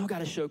 I still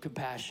gotta show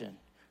compassion,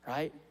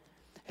 right?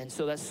 And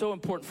so that's so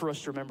important for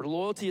us to remember.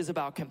 Loyalty is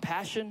about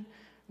compassion,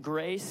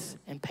 grace,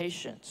 and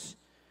patience.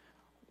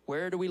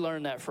 Where do we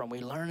learn that from? We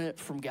learn it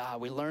from God.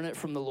 We learn it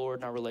from the Lord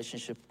in our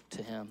relationship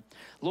to him.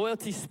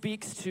 Loyalty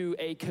speaks to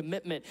a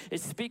commitment.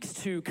 It speaks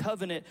to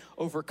covenant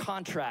over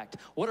contract.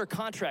 What are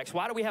contracts?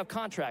 Why do we have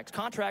contracts?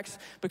 Contracts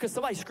because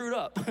somebody screwed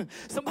up.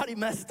 Somebody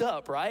messed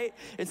up, right?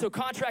 And so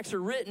contracts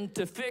are written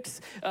to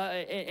fix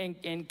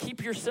and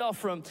keep yourself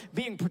from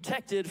being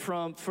protected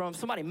from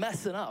somebody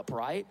messing up,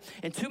 right?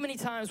 And too many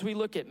times we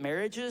look at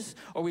marriages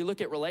or we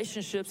look at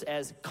relationships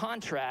as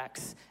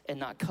contracts and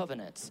not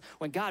covenants.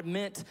 When God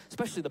meant,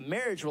 especially the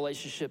marriage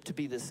relationship, to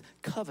be this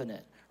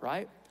covenant,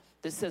 right?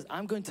 That says,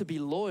 I'm going to be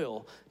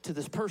loyal to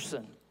this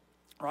person,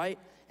 right?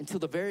 Until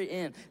the very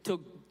end, till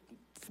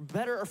for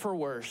better or for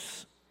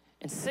worse.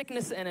 In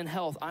sickness and in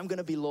health, I'm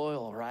gonna be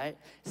loyal, right?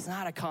 It's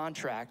not a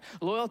contract.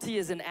 Loyalty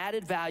is an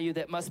added value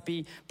that must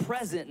be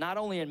present not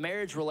only in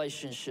marriage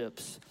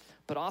relationships,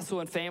 but also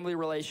in family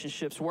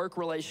relationships, work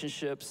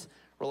relationships,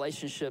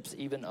 relationships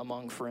even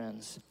among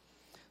friends.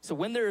 So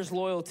when there is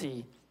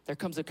loyalty, there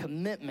comes a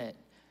commitment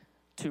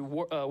to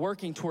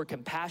working toward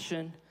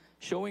compassion,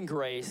 showing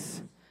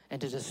grace, and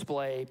to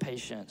display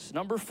patience.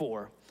 Number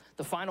 4,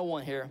 the final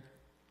one here.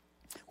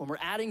 When we're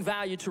adding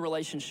value to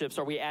relationships,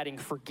 are we adding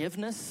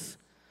forgiveness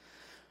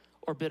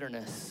or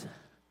bitterness?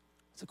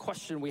 It's a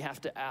question we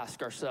have to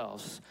ask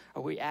ourselves.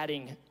 Are we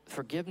adding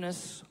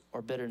forgiveness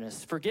or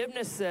bitterness?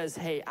 Forgiveness says,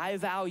 hey, I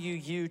value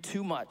you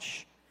too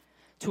much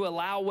to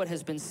allow what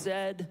has been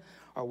said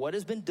or what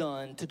has been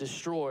done to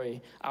destroy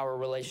our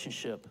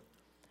relationship.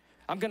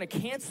 I'm gonna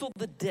cancel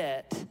the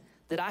debt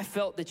that I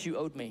felt that you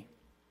owed me.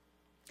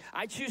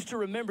 I choose to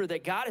remember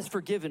that God has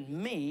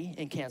forgiven me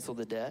and canceled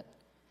the debt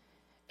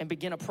and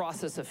begin a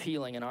process of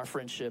healing in our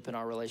friendship and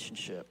our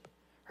relationship,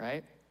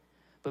 right?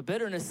 But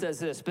bitterness says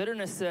this.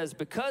 Bitterness says,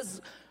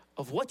 because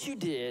of what you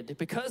did,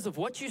 because of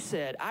what you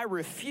said, I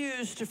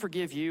refuse to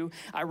forgive you.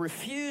 I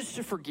refuse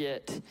to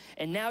forget.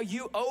 And now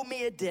you owe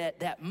me a debt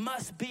that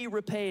must be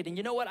repaid. And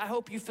you know what? I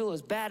hope you feel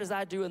as bad as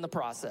I do in the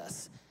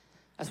process.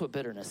 That's what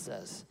bitterness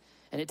says.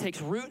 And it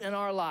takes root in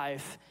our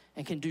life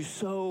and can do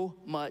so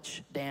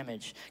much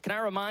damage. Can I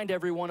remind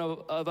every one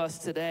of us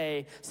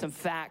today some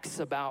facts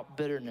about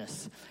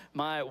bitterness?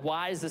 My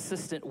wise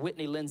assistant,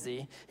 Whitney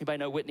Lindsay, anybody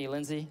know Whitney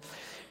Lindsay?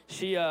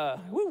 She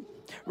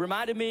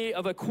reminded me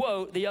of a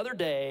quote the other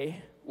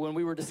day when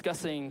we were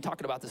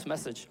talking about this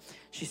message.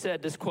 She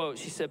said this quote,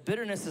 she said,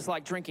 bitterness is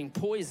like drinking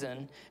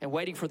poison and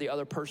waiting for the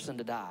other person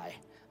to die.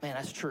 Man,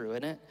 that's true,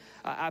 isn't it?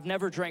 I've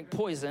never drank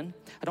poison.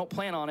 I don't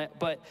plan on it,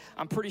 but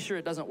I'm pretty sure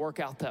it doesn't work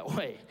out that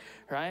way,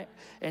 right?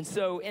 And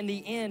so in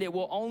the end, it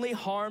will only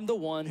harm the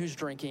one who's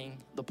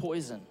drinking the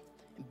poison.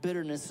 And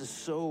bitterness is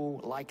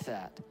so like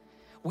that.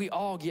 We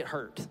all get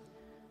hurt.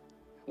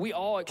 We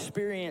all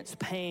experience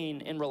pain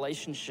in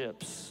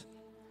relationships.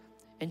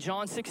 In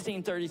John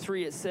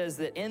 16:33, it says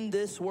that in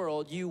this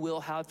world you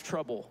will have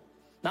trouble.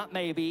 Not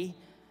maybe,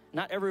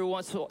 not every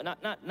once,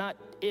 not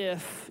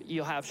if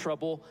you'll have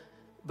trouble,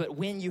 but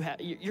when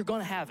you're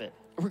gonna have it.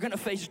 We're gonna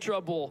face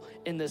trouble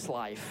in this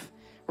life.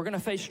 We're gonna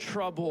face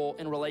trouble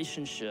in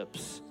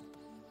relationships.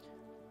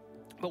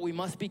 But we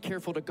must be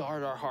careful to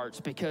guard our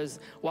hearts, because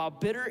while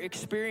bitter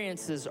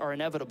experiences are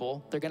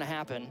inevitable, they're gonna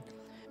happen,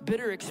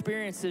 bitter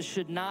experiences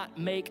should not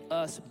make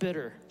us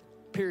bitter,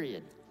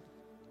 period.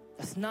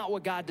 That's not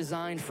what God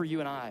designed for you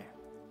and I.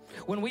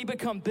 When we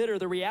become bitter,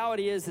 the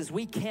reality is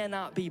we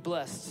cannot be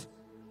blessed.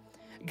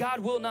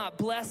 God will not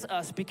bless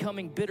us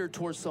becoming bitter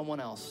towards someone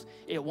else.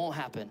 It won't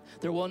happen.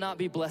 There will not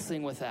be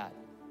blessing with that.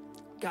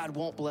 God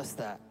won't bless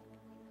that.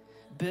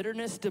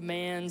 Bitterness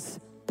demands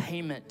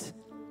payment,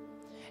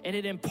 and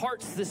it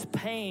imparts this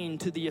pain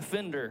to the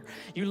offender.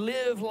 You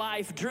live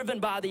life driven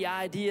by the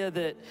idea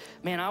that,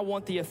 man, I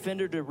want the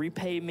offender to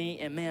repay me,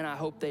 and man, I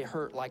hope they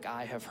hurt like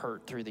I have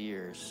hurt through the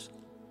years.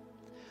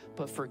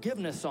 But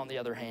forgiveness, on the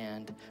other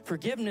hand,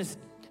 forgiveness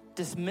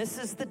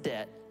dismisses the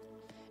debt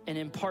and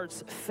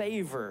imparts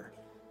favor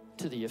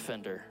to the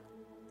offender.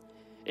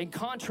 In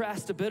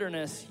contrast to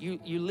bitterness,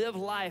 you live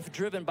life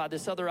driven by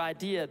this other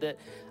idea that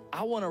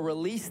I want to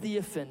release the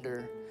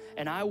offender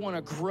and I want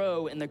to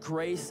grow in the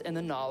grace and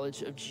the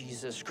knowledge of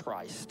Jesus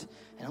Christ.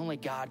 And only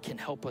God can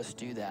help us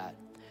do that.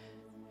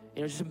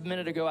 You know, just a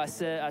minute ago I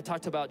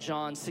talked about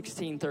John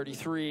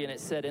 16:33, and it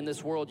said, in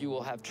this world you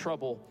will have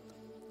trouble.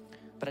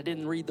 But I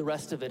didn't read the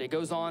rest of it. It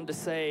goes on to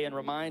say and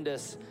remind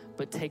us,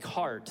 but take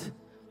heart,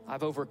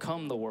 I've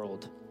overcome the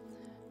world.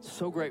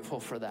 So grateful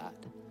for that.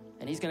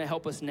 And he's gonna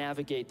help us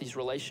navigate these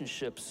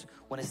relationships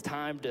when it's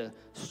time to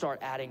start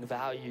adding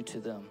value to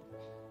them.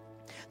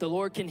 The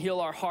Lord can heal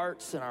our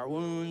hearts and our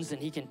wounds,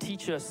 and he can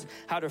teach us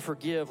how to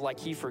forgive like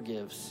he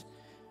forgives.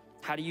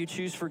 How do you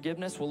choose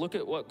forgiveness? Well, look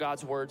at what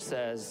God's word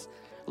says.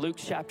 Luke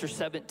chapter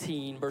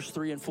 17, verse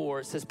 3 and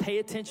 4, it says, pay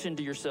attention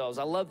to yourselves.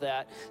 I love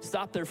that.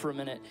 Stop there for a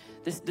minute.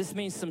 This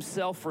means some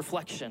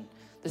self-reflection.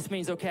 This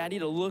means, okay, I need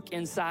to look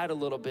inside a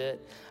little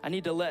bit. I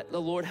need to let the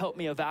Lord help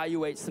me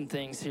evaluate some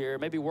things here,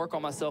 maybe work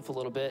on myself a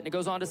little bit. And it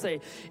goes on to say,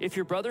 if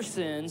your brother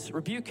sins,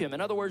 rebuke him. In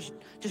other words,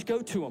 just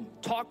go to him,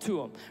 talk to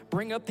him,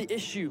 bring up the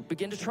issue,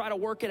 begin to try to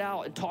work it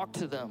out and talk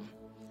to them.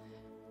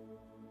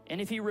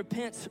 And if he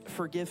repents,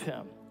 forgive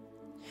him.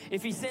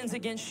 If he sins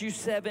against you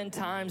 7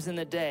 times in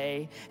the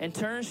day and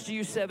turns to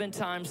you 7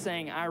 times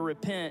saying, I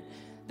repent,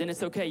 then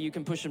it's okay. You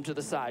can push him to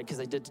the side because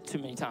they did it too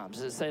many times.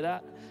 Does it say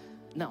that?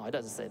 No, it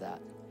doesn't say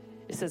that.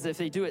 It says if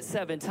they do it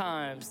 7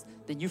 times,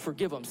 then you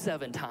forgive them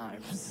 7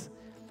 times.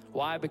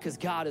 Why? Because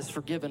God has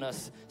forgiven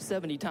us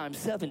 70 times,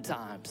 7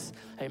 times.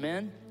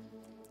 Amen?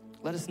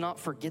 Let us not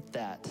forget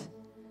that.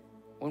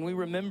 When we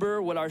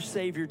remember what our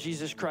Savior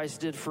Jesus Christ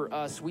did for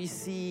us, we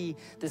see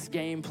this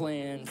game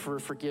plan for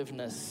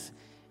forgiveness.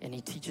 And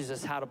he teaches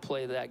us how to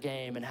play that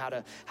game and how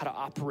to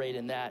operate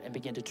in that and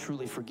begin to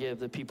truly forgive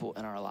the people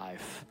in our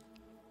life.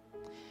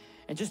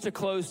 And just to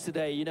close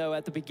today, you know,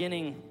 at the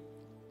beginning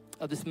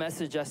of this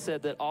message, I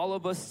said that all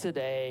of us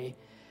today,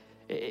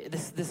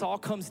 this all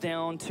comes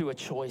down to a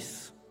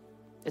choice.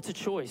 It's a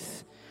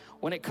choice.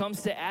 When it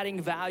comes to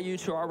adding value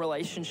to our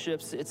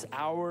relationships, it's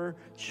our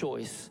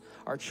choice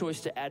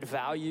to add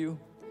value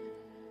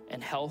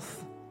and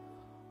health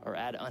or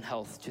add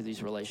unhealth to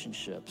these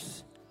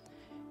relationships.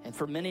 And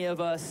for many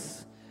of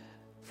us,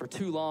 for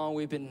too long,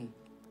 we've been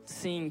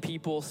seeing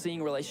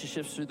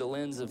relationships through the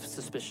lens of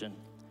suspicion.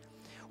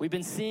 We've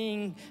been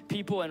seeing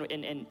people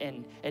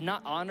and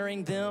not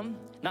honoring them,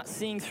 not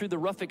seeing through the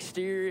rough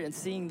exterior and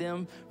seeing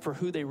them for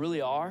who they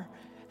really are,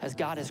 as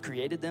God has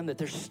created them, that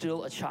they're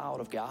still a child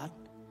of God.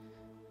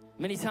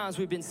 Many times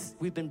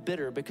we've been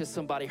bitter because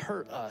somebody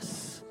hurt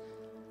us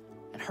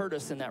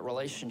in that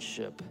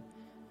relationship.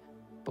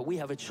 But we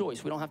have a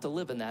choice. We don't have to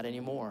live in that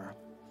anymore.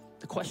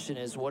 The question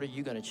is, what are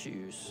you going to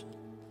choose?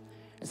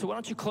 And so why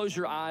don't you close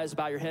your eyes,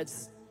 bow your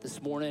heads this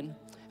morning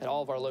at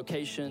all of our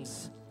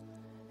locations.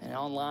 And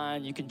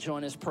online, you can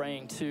join us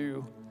praying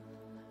too.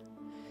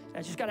 And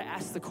I just got to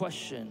ask the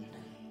question.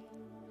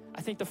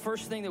 I think the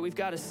first thing that we've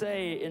got to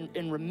say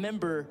and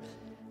remember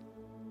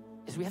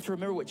is we have to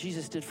remember what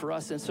Jesus did for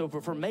us. And so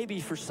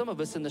for some of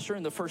us in this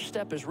room, the first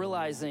step is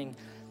realizing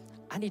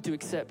I need to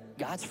accept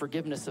God's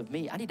forgiveness of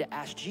me. I need to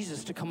ask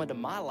Jesus to come into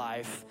my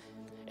life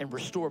and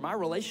restore my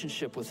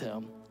relationship with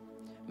him.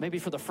 Maybe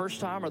for the first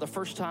time or the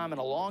first time in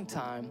a long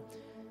time,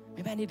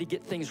 maybe I need to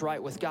get things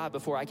right with God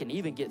before I can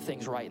even get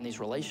things right in these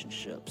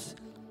relationships.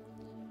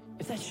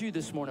 If that's you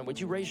this morning, would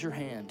you raise your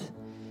hand?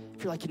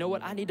 If you're like, you know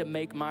what, I need to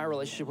make my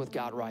relationship with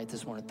God right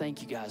this morning.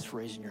 Thank you guys for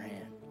raising your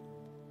hand.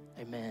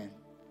 Amen.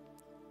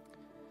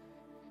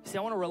 See,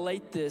 I want to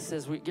relate this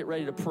as we get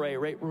ready to pray.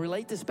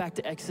 Relate this back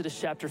to Exodus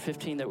chapter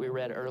 15 that we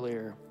read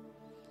earlier.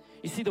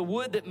 You see, the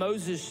wood that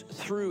Moses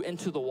threw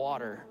into the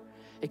water,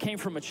 it came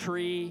from a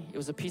tree. It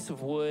was a piece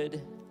of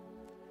wood.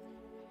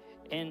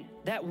 And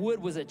that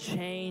wood was a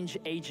change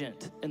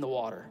agent in the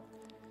water.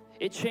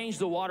 It changed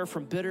the water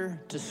from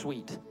bitter to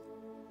sweet.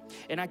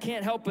 And I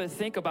can't help but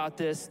think about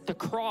this. The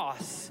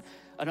cross,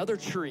 another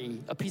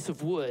tree, a piece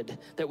of wood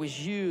that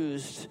was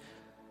used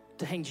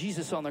to hang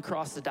Jesus on the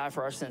cross to die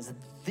for our sins.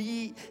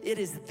 It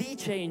is the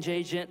change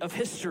agent of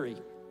history.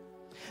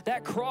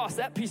 That cross,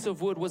 that piece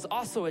of wood was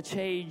also a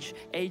change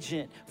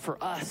agent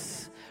for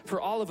us,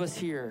 for all of us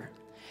here.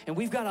 And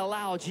we've got to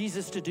allow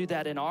Jesus to do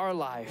that in our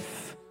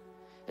life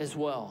as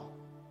well.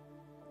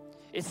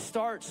 It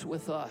starts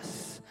with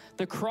us.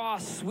 The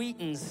cross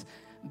sweetens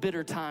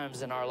bitter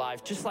times in our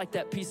life, just like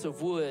that piece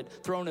of wood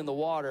thrown in the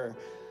water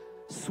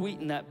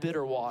sweetened that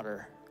bitter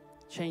water,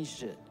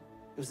 changed it.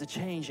 It was a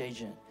change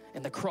agent,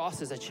 and the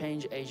cross is a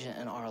change agent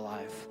in our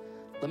life.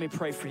 Let me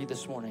pray for you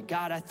this morning.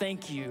 God, I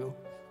thank you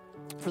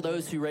for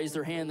those who raised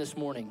their hand this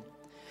morning.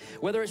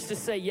 Whether it's to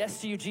say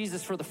yes to you,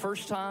 Jesus, for the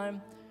first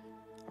time,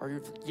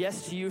 or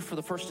yes to you for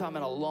the first time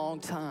in a long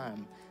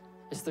time,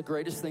 it's the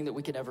greatest thing that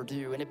we could ever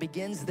do. And it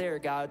begins there,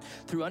 God,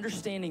 through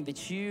understanding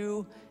that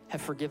you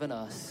have forgiven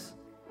us.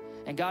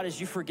 And God, as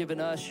you've forgiven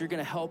us, you're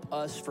going to help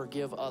us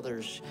forgive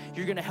others.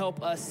 You're going to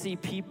help us see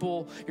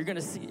people. You're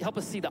going to help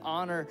us see the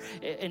honor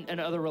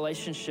in other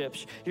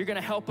relationships. You're going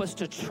to help us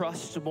to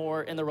trust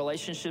more in the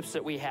relationships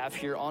that we have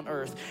here on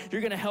earth.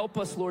 You're going to help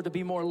us, Lord, to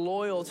be more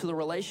loyal to the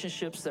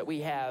relationships that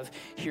we have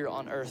here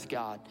on earth,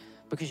 God,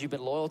 because you've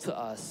been loyal to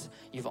us.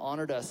 You've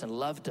honored us and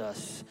loved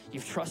us.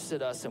 You've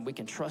trusted us, and we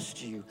can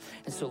trust you.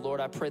 And so,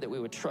 Lord, I pray that we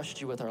would trust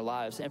you with our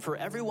lives. And for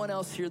everyone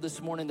else here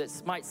this morning that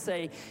might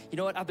say, you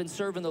know what, I've been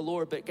serving the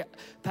Lord, but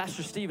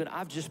Pastor Stephen,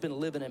 I've just been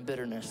living in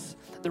bitterness.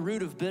 The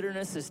root of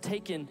bitterness has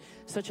taken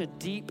such a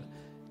deep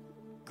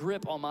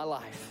grip on my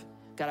life.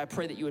 God, I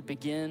pray that you would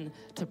begin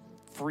to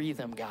free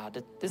them,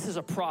 God. This is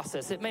a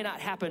process. It may not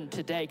happen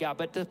today, God,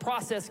 but the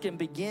process can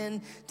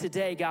begin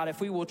today, God.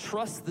 If we will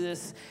trust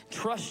this,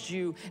 trust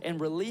you,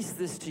 and release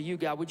this to you,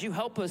 God, would you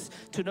help us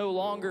to no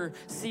longer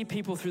see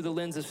people through the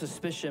lens of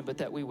suspicion, but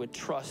that we would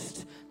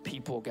trust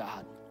people,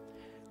 God.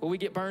 Will we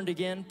get burned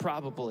again?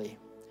 Probably.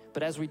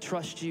 But as we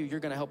trust you, you're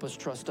going to help us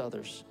trust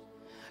others.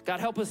 God,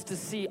 help us to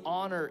see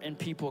honor in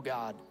people,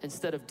 God,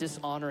 instead of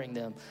dishonoring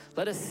them.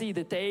 Let us see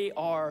that they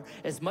are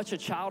as much a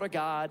child of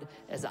God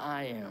as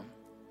I am.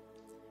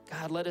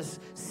 God, let us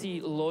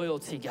see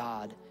loyalty,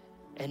 God,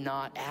 and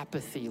not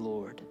apathy,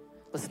 Lord.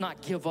 Let's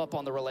not give up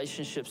on the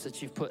relationships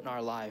that you've put in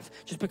our life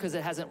just because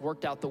it hasn't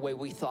worked out the way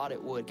we thought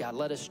it would. God,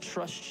 let us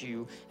trust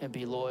you and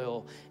be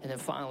loyal. And then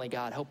finally,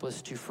 God, help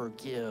us to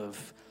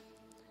forgive.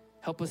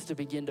 Help us to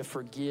begin to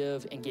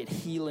forgive and get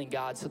healing,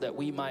 God, so that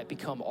we might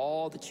become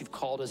all that you've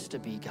called us to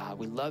be, God.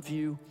 We love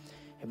you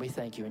and we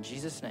thank you. In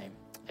Jesus' name,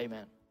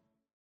 amen.